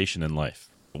improve your station in life.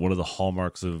 One of the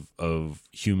hallmarks of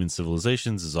human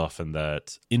civilizations is often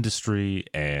that industry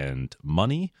and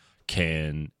money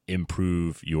can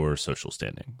improve your social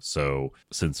standing. So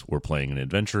since we're playing an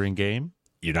adventuring game,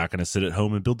 you're not going to sit at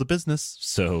home and build a business.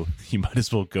 So you might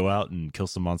as well go out and kill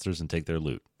some monsters and take their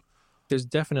loot. There's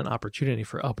definite opportunity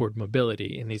for upward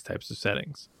mobility in these types of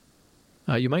settings.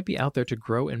 You might be out there to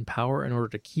grow in power in order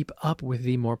to keep up with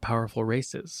the more powerful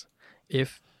races.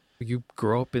 If you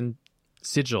grow up in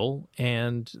Sigil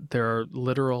and there are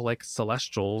literal like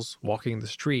celestials walking the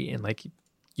street and like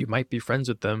you might be friends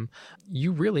with them,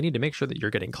 you really need to make sure that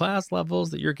you're getting class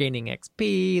levels, that you're gaining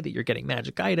XP, that you're getting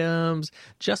magic items,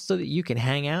 just so that you can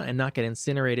hang out and not get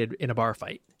incinerated in a bar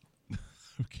fight.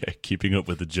 Okay, keeping up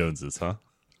with the Joneses, huh?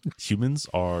 Humans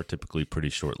are typically pretty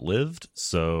short-lived,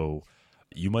 so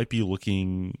you might be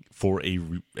looking for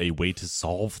a way to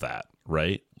solve that,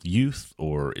 right? Youth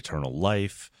or eternal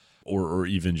life, or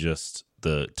even just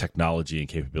the technology and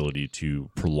capability to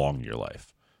prolong your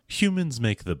life. Humans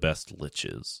make the best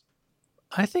liches.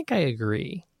 I think I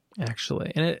agree,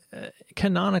 actually. And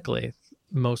canonically,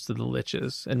 most of the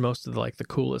liches and most of the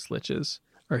coolest liches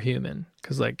are human,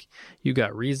 because you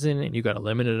got reason and you got a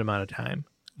limited amount of time.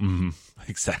 Mm-hmm.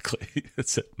 Exactly.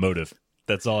 That's it. Motive.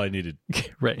 That's all I needed.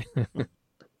 Right.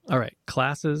 All right.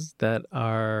 Classes that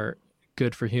are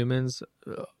good for humans.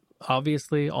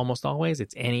 Obviously, almost always,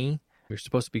 it's any. You're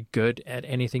supposed to be good at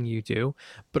anything you do.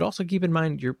 But also keep in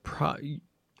mind,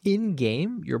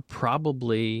 in-game, you're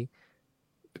probably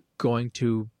going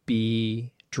to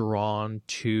be drawn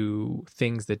to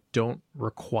things that don't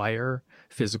require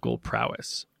physical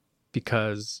prowess.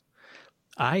 Because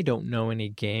I don't know any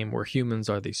game where humans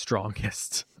are the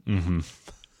strongest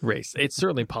race. It's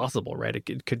certainly possible, right?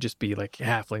 It could just be like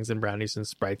halflings and brownies and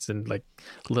sprites and like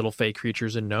little fey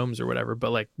creatures and gnomes or whatever,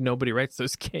 but nobody writes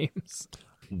those games.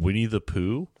 Winnie the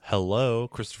Pooh? Hello.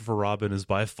 Christopher Robin is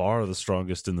by far the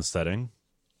strongest in the setting.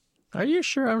 Are you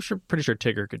sure? I'm pretty sure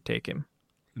Tigger could take him.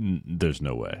 There's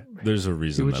no way. There's a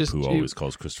reason that Pooh always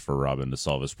calls Christopher Robin to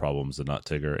solve his problems and not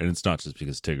Tigger. And it's not just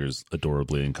because Tigger's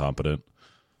adorably incompetent.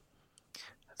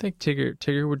 I think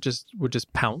Tigger would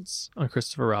just pounce on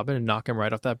Christopher Robin and knock him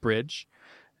right off that bridge,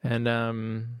 and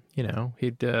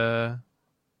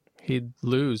he'd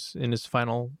lose in his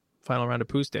final round of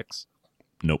poo sticks.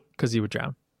 Nope, because he would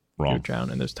drown. Wrong. He would drown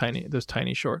in those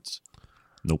tiny shorts.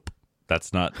 Nope,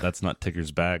 that's not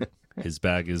Tigger's bag. His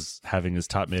bag is having his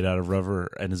top made out of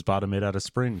rubber and his bottom made out of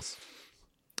springs.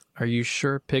 Are you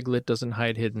sure Piglet doesn't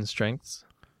hide hidden strengths?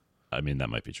 I mean,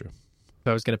 that might be true. If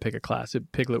I was going to pick a class,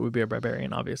 Piglet would be a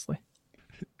barbarian, obviously.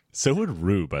 So would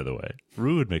Rue, by the way.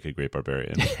 Rue would make a great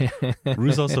barbarian.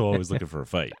 Rue's also always looking for a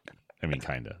fight. I mean,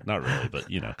 kind of. Not really, but,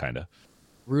 kind of.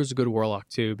 Rue's a good warlock,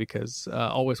 too, because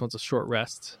always wants a short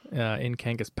rest in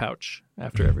Kanga's pouch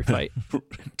after every fight.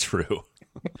 True.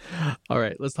 All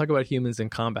right, let's talk about humans in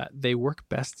combat. They work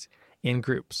best in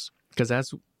groups, because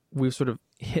as we've sort of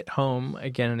hit home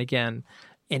again and again,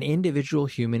 an individual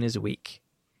human is weak.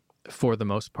 For the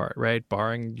most part, right?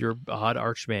 Barring your odd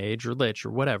archmage or lich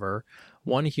or whatever,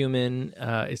 one human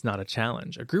is not a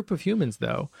challenge. A group of humans,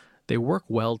 though, they work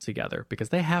well together because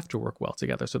they have to work well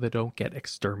together so they don't get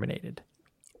exterminated.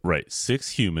 Right.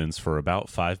 6 humans for about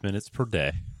 5 minutes per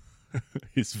day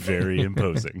is very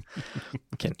imposing.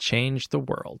 Can change the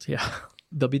world, yeah.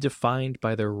 They'll be defined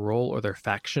by their role or their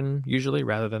faction, usually,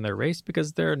 rather than their race,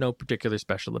 because there are no particular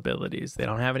special abilities. They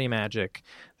don't have any magic.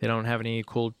 They don't have any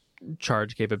cool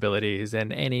charge capabilities,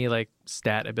 and any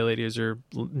stat abilities or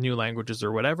new languages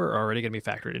or whatever are already going to be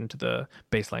factored into the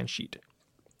baseline sheet.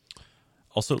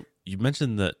 Also, you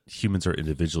mentioned that humans are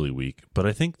individually weak, but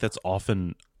I think that's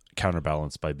often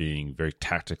counterbalanced by being very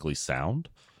tactically sound.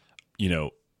 A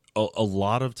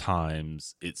lot of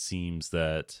times it seems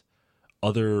that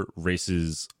other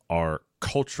races are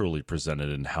culturally presented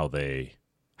in how they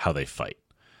fight.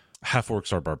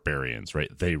 Half-orcs are barbarians,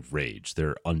 right? They rage.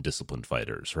 They're undisciplined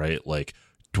fighters, right? Like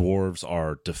dwarves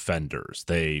are defenders.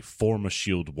 They form a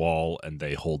shield wall and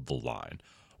they hold the line.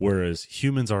 Whereas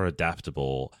humans are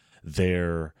adaptable.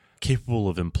 They're capable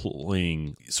of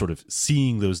employing, sort of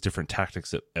seeing those different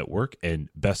tactics at work and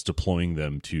best deploying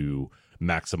them to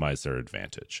maximize their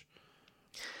advantage.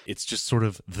 It's just sort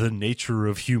of the nature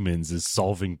of humans is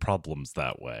solving problems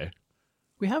that way.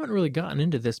 We haven't really gotten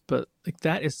into this, but like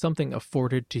that is something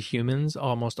afforded to humans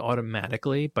almost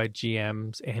automatically by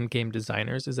GMs and game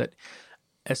designers, is that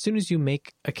as soon as you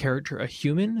make a character a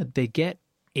human, they get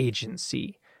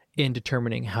agency in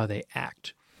determining how they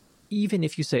act. Even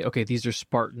if you say, okay, these are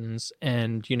Spartans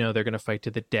and, you know, they're going to fight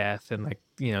to the death and like,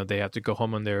 you know, they have to go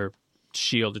home on their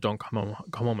shield or don't come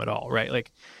home at all, right?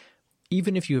 Like,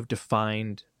 even if you have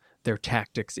defined their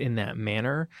tactics in that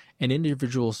manner, an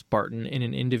individual Spartan in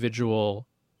an individual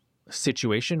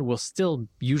situation will still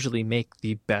usually make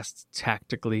the best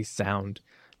tactically sound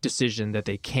decision that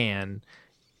they can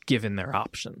given their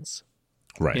options.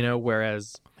 Right. You know,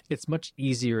 whereas it's much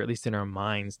easier, at least in our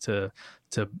minds, to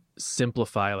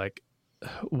simplify, like,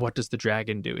 what does the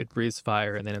dragon do? It breathes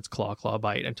fire and then it's claw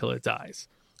bite until it dies.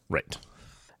 Right.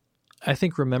 I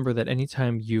think remember that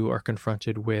anytime you are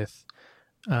confronted with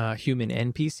human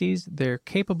NPCs, they're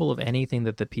capable of anything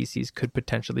that the PCs could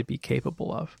potentially be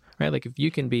capable of, right? Like if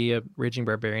you can be a raging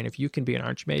barbarian, if you can be an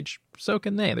archmage, so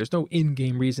can they. There's no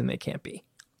in-game reason they can't be.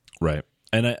 Right.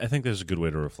 And I think there's a good way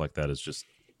to reflect that is just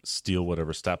steal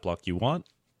whatever stat block you want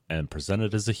and present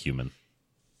it as a human.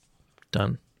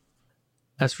 Done.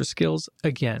 As for skills,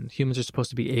 again, humans are supposed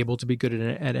to be able to be good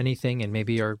at anything and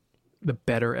maybe are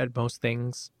better at most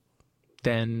things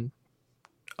than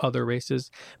other races.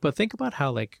 But think about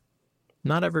how, like,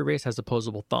 not every race has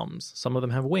opposable thumbs. Some of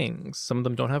them have wings. Some of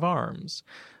them don't have arms.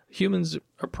 Humans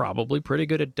are probably pretty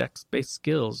good at dex-based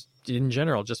skills in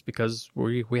general, just because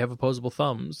we have opposable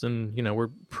thumbs and, you know, we're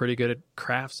pretty good at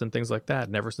crafts and things like that.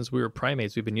 And ever since we were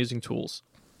primates, we've been using tools.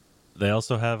 They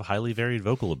also have highly varied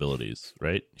vocal abilities,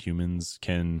 right? Humans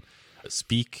can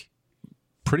speak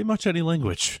pretty much any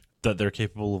language that they're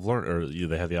capable of learning, or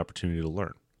they have the opportunity to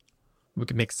learn. We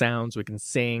can make sounds, we can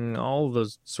sing, all of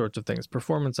those sorts of things.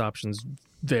 Performance options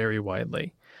vary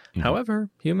widely. Mm-hmm. However,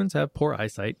 humans have poor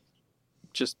eyesight,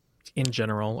 just in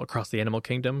general, across the animal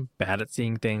kingdom, bad at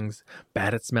seeing things,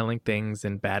 bad at smelling things,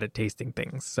 and bad at tasting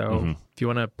things. So if you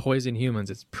want to poison humans,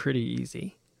 it's pretty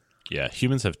easy. Yeah,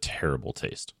 humans have terrible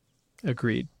taste.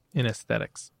 Agreed. In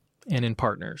aesthetics and in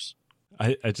partners.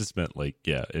 I just meant, like,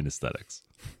 yeah, in aesthetics.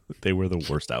 They wear the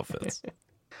worst outfits.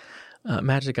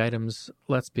 Magic items,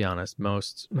 let's be honest,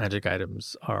 most magic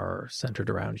items are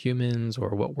centered around humans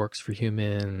or what works for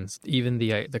humans. Even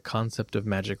the concept of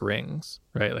magic rings,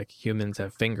 right? Like humans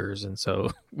have fingers and so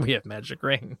we have magic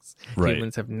rings. Right.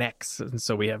 Humans have necks and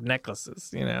so we have necklaces,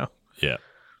 you know? Yeah.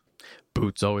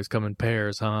 Boots always come in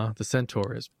pairs, huh? The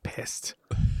centaur is pissed.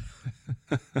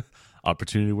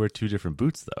 Opportunity to wear two different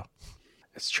boots, though.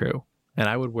 It's true. And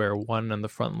I would wear one on the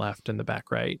front left and the back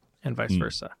right and vice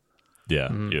versa. Yeah,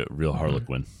 real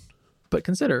Harlequin. But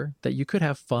consider that you could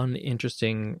have fun,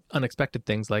 interesting, unexpected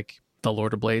things like the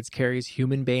Lord of Blades carries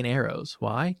human bane arrows.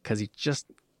 Why? Because he just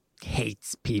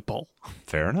hates people.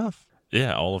 Fair enough.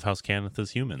 Yeah, all of House Cannith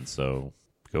is human, so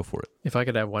go for it. If I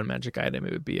could have one magic item,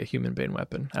 it would be a human bane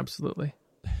weapon. Absolutely.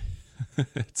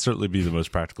 It'd certainly be the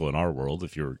most practical in our world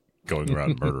if you're going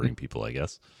around murdering people, I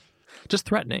guess. Just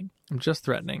threatening. I'm just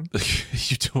threatening.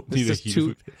 You don't need a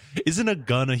human... Isn't a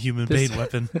gun a human bane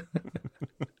weapon?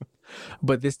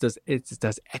 But it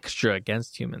does extra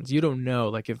against humans. You don't know,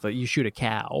 like if you shoot a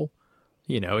cow,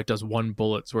 you know, it does 1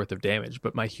 bullet's worth of damage.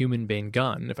 But my human bane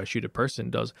gun, if I shoot a person,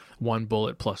 does 1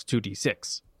 bullet plus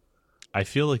 2d6. I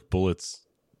feel like bullets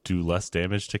do less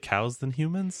damage to cows than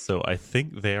humans, so I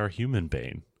think they are human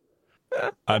bane.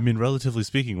 I mean, relatively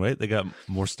speaking, right? They got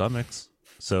more stomachs.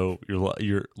 So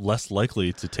you're less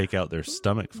likely to take out their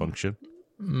stomach function.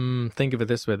 Think of it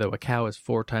this way, though. A cow is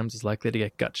 4 times as likely to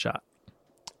get gut shot.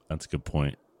 That's a good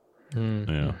point.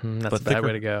 Yeah, that's a bad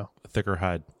way to go. Thicker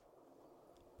hide.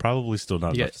 Probably still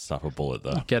not enough to stop a bullet,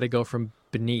 though. You got to go from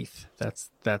beneath. That's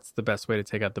the best way to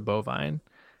take out the bovine.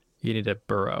 You need a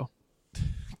burrow.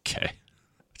 Okay.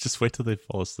 Just wait till they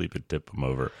fall asleep and tip them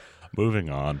over. Moving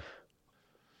on.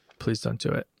 Please don't do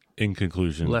it. In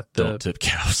conclusion, don't tip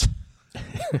cows.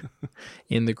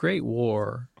 In the Great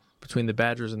War between the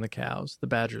badgers and the cows, the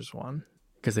badgers won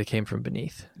because they came from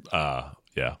beneath.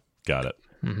 Yeah, got it.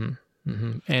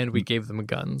 And we gave them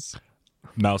guns.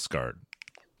 Mouse guard.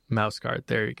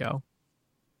 There you go.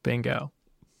 Bingo.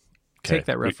 Okay. Take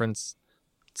that reference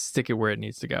stick it where it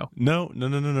needs to go. No.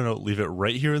 Leave it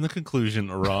right here in the conclusion,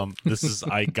 Aram.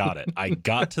 I got it. I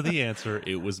got to the answer.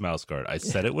 It was mouse guard. I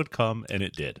said it would come, and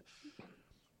it did.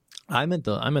 I meant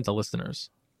the listeners.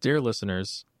 Dear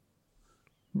listeners,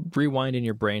 rewind in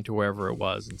your brain to wherever it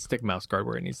was and stick mouse guard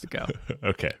where it needs to go.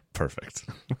 Okay, perfect.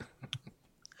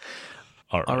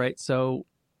 All right, so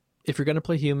if you're going to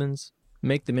play humans,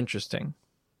 make them interesting.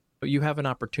 You have an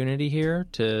opportunity here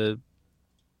to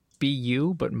be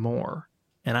you, but more.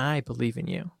 And I believe in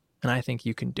you, and I think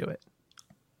you can do it.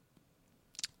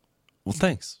 Well,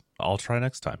 thanks. I'll try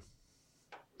next time.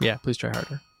 Yeah, please try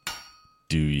harder.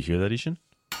 Do you hear that, Ishan?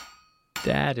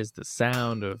 That is the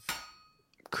sound of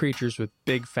creatures with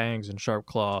big fangs and sharp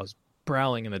claws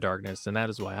prowling in the darkness, and that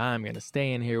is why I'm going to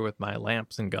stay in here with my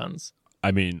lamps and guns.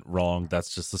 I mean, wrong.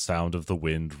 That's just the sound of the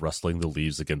wind rustling the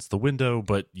leaves against the window,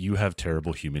 but you have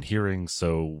terrible human hearing,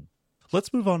 so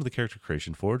let's move on to the Character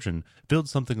Creation Forge and build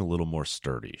something a little more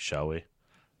sturdy, shall we?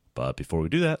 But before we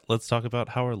do that, let's talk about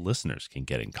how our listeners can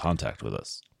get in contact with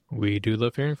us. We do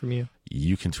love hearing from you.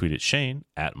 You can tweet at Shane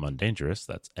at Mundangerous.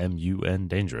 That's MUN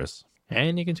Dangerous.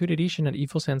 And you can tweet at Ishan at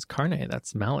Evil Sans Carne.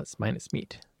 That's malice minus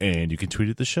meat. And you can tweet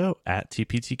at the show at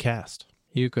TPTcast.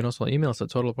 You can also email us at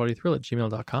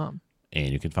totalpartythrill@gmail.com.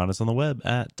 And you can find us on the web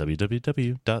at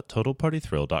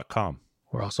www.totalpartythrill.com.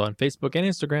 We're also on Facebook and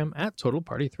Instagram at Total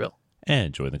Party Thrill.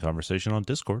 And join the conversation on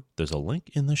Discord. There's a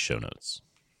link in the show notes.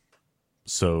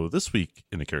 So this week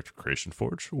in the Character Creation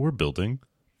Forge, we're building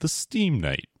the Steam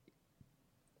Knight.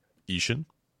 Ishan,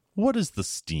 what is the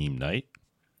Steam Knight?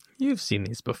 You've seen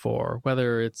these before,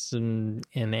 whether it's an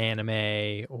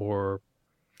anime or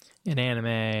an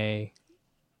anime,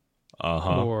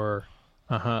 or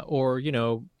you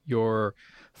know, your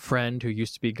friend who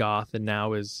used to be goth and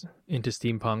now is into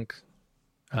steampunk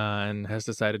and has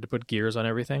decided to put gears on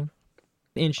everything.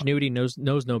 Ingenuity knows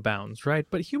no bounds, right?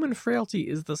 But human frailty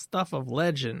is the stuff of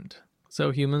legend. So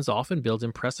humans often build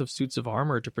impressive suits of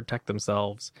armor to protect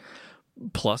themselves.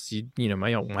 Plus, you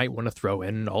might want to throw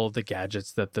in all of the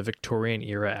gadgets that the Victorian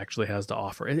era actually has to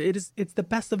offer. It's the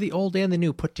best of the old and the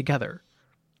new put together.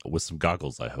 With some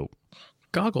goggles, I hope.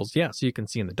 Goggles, yeah, so you can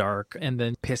see in the dark, and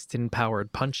then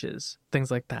piston-powered punches, things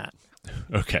like that.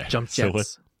 Okay. Jump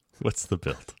jets. So what's the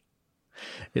build?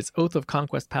 It's Oath of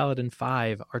Conquest Paladin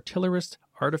 5, Artillerist,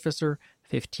 Artificer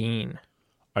 15.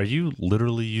 Are you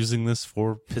literally using this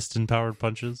for piston-powered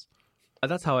punches?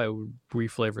 That's how I would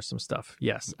reflavor some stuff.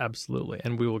 Yes, absolutely.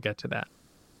 And we will get to that.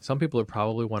 Some people are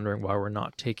probably wondering why we're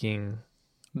not taking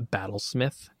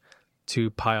Battlesmith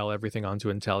to pile everything onto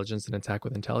intelligence and attack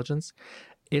with intelligence.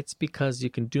 It's because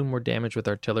you can do more damage with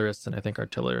Artillerist, and I think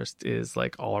Artillerist is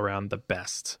like all around the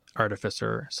best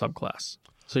Artificer subclass.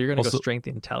 So you're going to go strength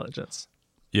intelligence.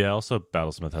 Yeah, also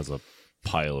Battlesmith has a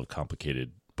pile of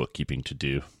complicated bookkeeping to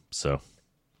do, so...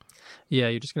 Yeah,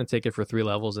 you're just going to take it for 3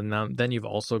 levels, and then you've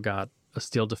also got a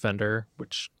Steel Defender,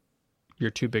 which you're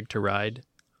too big to ride.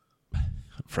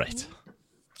 Right.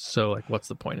 So, like, what's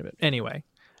the point of it? Anyway,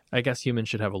 I guess humans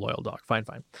should have a loyal dog. Fine.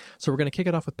 So we're going to kick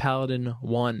it off with Paladin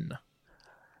 1.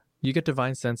 You get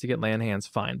Divine Sense, you get Land Hands,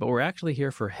 fine. But we're actually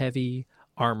here for heavy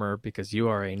armor because you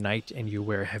are a knight and you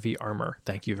wear heavy armor.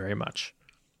 Thank you very much.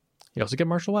 You also get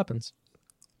martial weapons.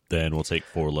 Then we'll take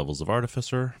 4 levels of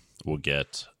Artificer. We'll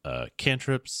get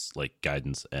cantrips like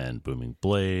Guidance and Booming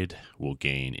Blade. We'll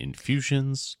gain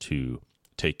infusions to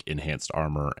take enhanced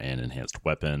armor and enhanced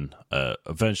weapon.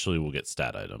 Eventually, we'll get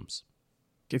stat items.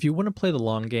 If you want to play the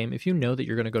long game, if you know that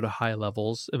you're going to go to high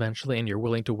levels eventually and you're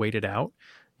willing to wait it out,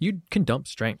 you can dump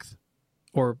strength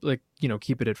or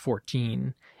keep it at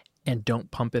 14 and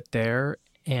don't pump it there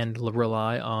and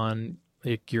rely on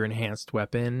your enhanced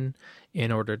weapon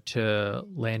in order to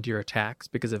land your attacks,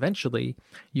 because eventually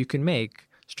you can make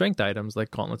strength items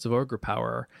like Gauntlets of Ogre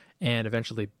Power and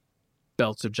eventually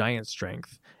Belts of Giant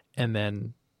Strength, and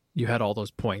then you had all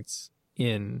those points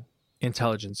in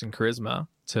intelligence and charisma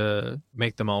to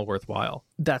make them all worthwhile.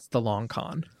 That's the long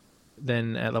con.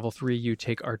 Then at level 3 you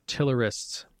take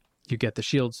Artillerist, you get the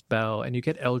shield spell, and you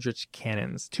get Eldritch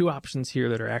Cannons. 2 options here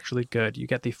that are actually good. You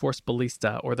get the Force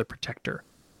Ballista or the Protector.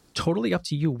 Totally up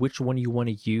to you which one you want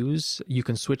to use. You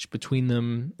can switch between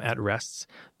them at rests.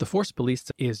 The Force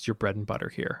Ballista is your bread and butter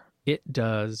here. It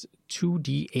does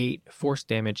 2d8 force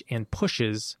damage and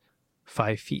pushes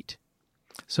 5 feet.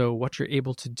 So what you're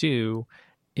able to do,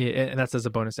 and that's as a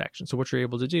bonus action. So what you're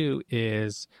able to do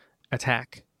is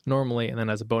attack normally, and then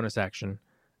as a bonus action,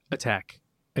 attack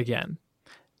again.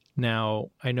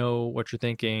 Now, I know what you're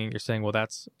thinking. You're saying, well,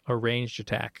 that's a ranged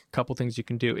attack. A couple things you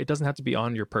can do. It doesn't have to be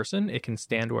on your person. It can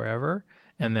stand wherever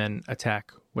and then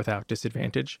attack without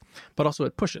disadvantage. But also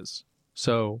it pushes.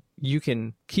 So you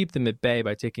can keep them at bay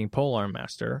by taking Polearm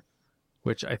Master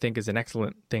which I think is an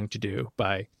excellent thing to do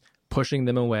by pushing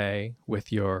them away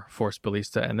with your Force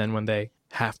Ballista. And then when they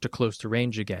have to close to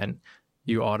range again,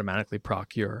 you automatically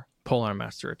proc your Polearm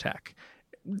Master attack.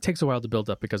 It takes a while to build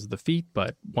up because of the feat,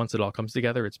 but once it all comes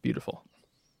together, it's beautiful.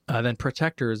 Then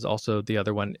Protector is also the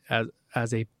other one.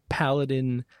 As a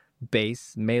Paladin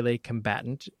base melee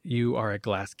combatant, you are a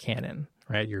glass cannon,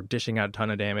 right? You're dishing out a ton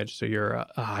of damage, so you're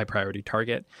a high priority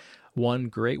target. One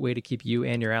great way to keep you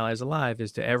and your allies alive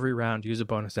is to every round use a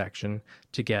bonus action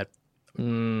to get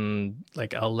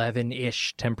like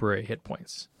 11-ish temporary hit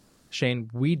points. Shane,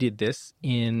 we did this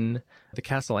in the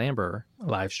Castle Amber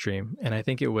live stream, and I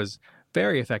think it was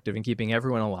very effective in keeping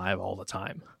everyone alive all the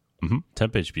time.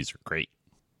 Temp HPs are great.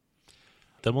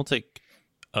 Then we'll take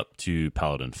up to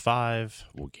Paladin 5.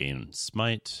 We'll gain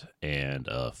Smite and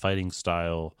Fighting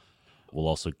Style. We'll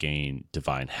also gain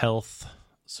Divine Health,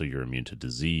 so you're immune to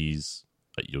disease.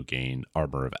 You'll gain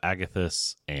Armor of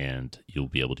Agathis, and you'll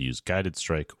be able to use Guided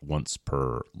Strike once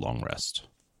per long rest.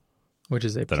 Which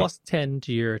is a plus 10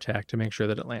 to your attack to make sure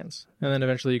that it lands. And then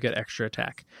eventually you get extra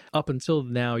attack. Up until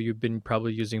now, you've been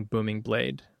probably using Booming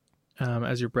Blade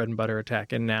as your bread and butter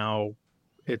attack, and now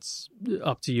it's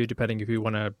up to you depending if you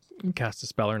want to cast a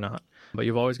spell or not. But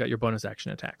you've always got your bonus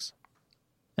action attacks.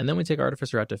 And then we take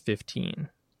Artificer out to 15.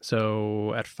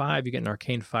 So at 5, you get an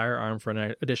Arcane Firearm for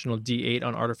an additional D8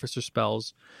 on Artificer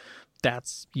spells.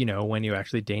 That's, when you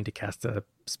actually deign to cast a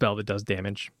spell that does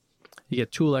damage. You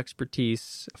get Tool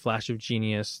Expertise, Flash of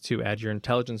Genius to add your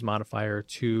Intelligence modifier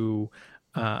to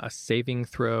a saving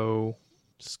throw.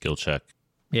 Skill check.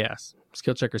 Yes,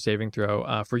 skill check or saving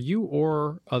throw for you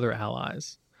or other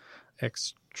allies.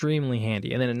 Extremely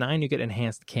handy. And then at 9, you get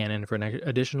Enhanced Cannon for an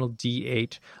additional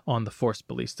D8 on the Force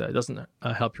Ballista. It doesn't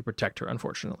help your Protector,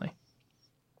 unfortunately.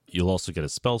 You'll also get a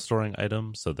spell storing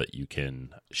item so that you can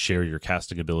share your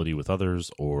casting ability with others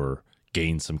or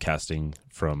gain some casting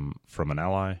from an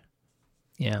ally.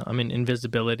 Yeah,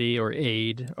 invisibility or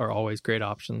aid are always great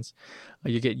options.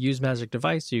 You get Use Magic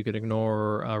Device, so you could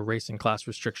ignore race and class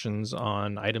restrictions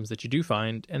on items that you do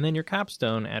find. And then your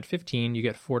capstone, at 15, you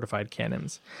get Fortified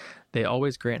Cannons. They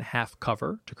always grant half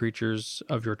cover to creatures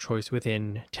of your choice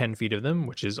within 10 feet of them,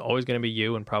 which is always going to be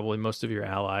you and probably most of your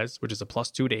allies, which is a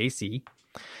 +2 to AC.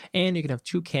 And you can have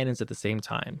 2 cannons at the same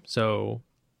time. So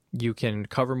you can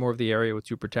cover more of the area with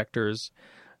 2 protectors.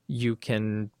 You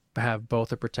can have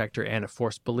both a protector and a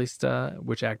Force Ballista,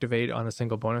 which activate on a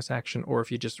single bonus action, or if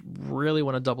you just really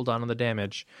want to double down on the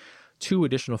damage, 2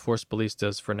 additional Force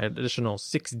Ballistas for an additional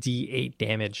 6d8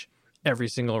 damage every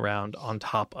single round on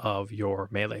top of your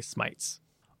melee smites.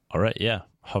 All right, yeah.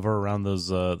 Hover around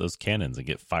those cannons and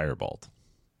get fireballed.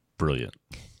 Brilliant.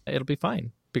 It'll be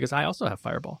fine, because I also have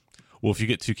Fireball. Well, if you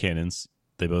get 2 cannons,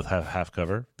 they both have half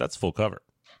cover. That's full cover.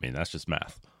 That's just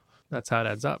math. That's how it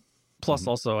adds up. Plus,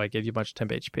 also, I gave you a bunch of temp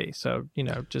HP. So,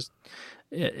 just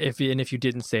if you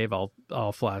didn't save, I'll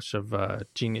Flash of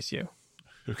Genius you.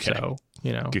 Okay. So,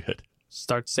 good.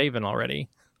 Start saving already.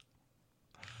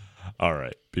 All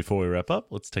right. Before we wrap up,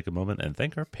 let's take a moment and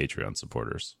thank our Patreon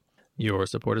supporters. Your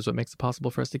support is what makes it possible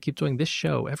for us to keep doing this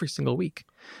show every single week.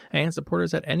 And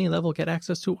supporters at any level get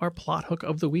access to our Plot Hook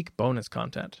of the Week bonus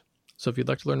content. So if you'd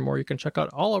like to learn more, you can check out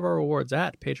all of our rewards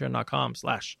at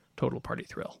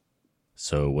patreon.com/TotalPartyThrill.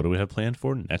 So what do we have planned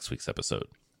for next week's episode?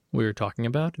 We're talking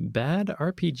about bad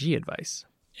RPG advice.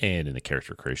 And in the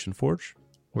Character Creation Forge,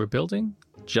 we're building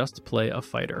Just Play a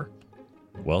Fighter.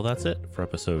 Well, that's it for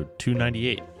episode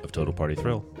 298 of Total Party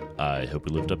Thrill. I hope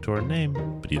we lived up to our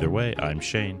name, but either way, I'm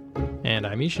Shane. And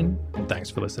I'm Ishan. Thanks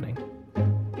for listening.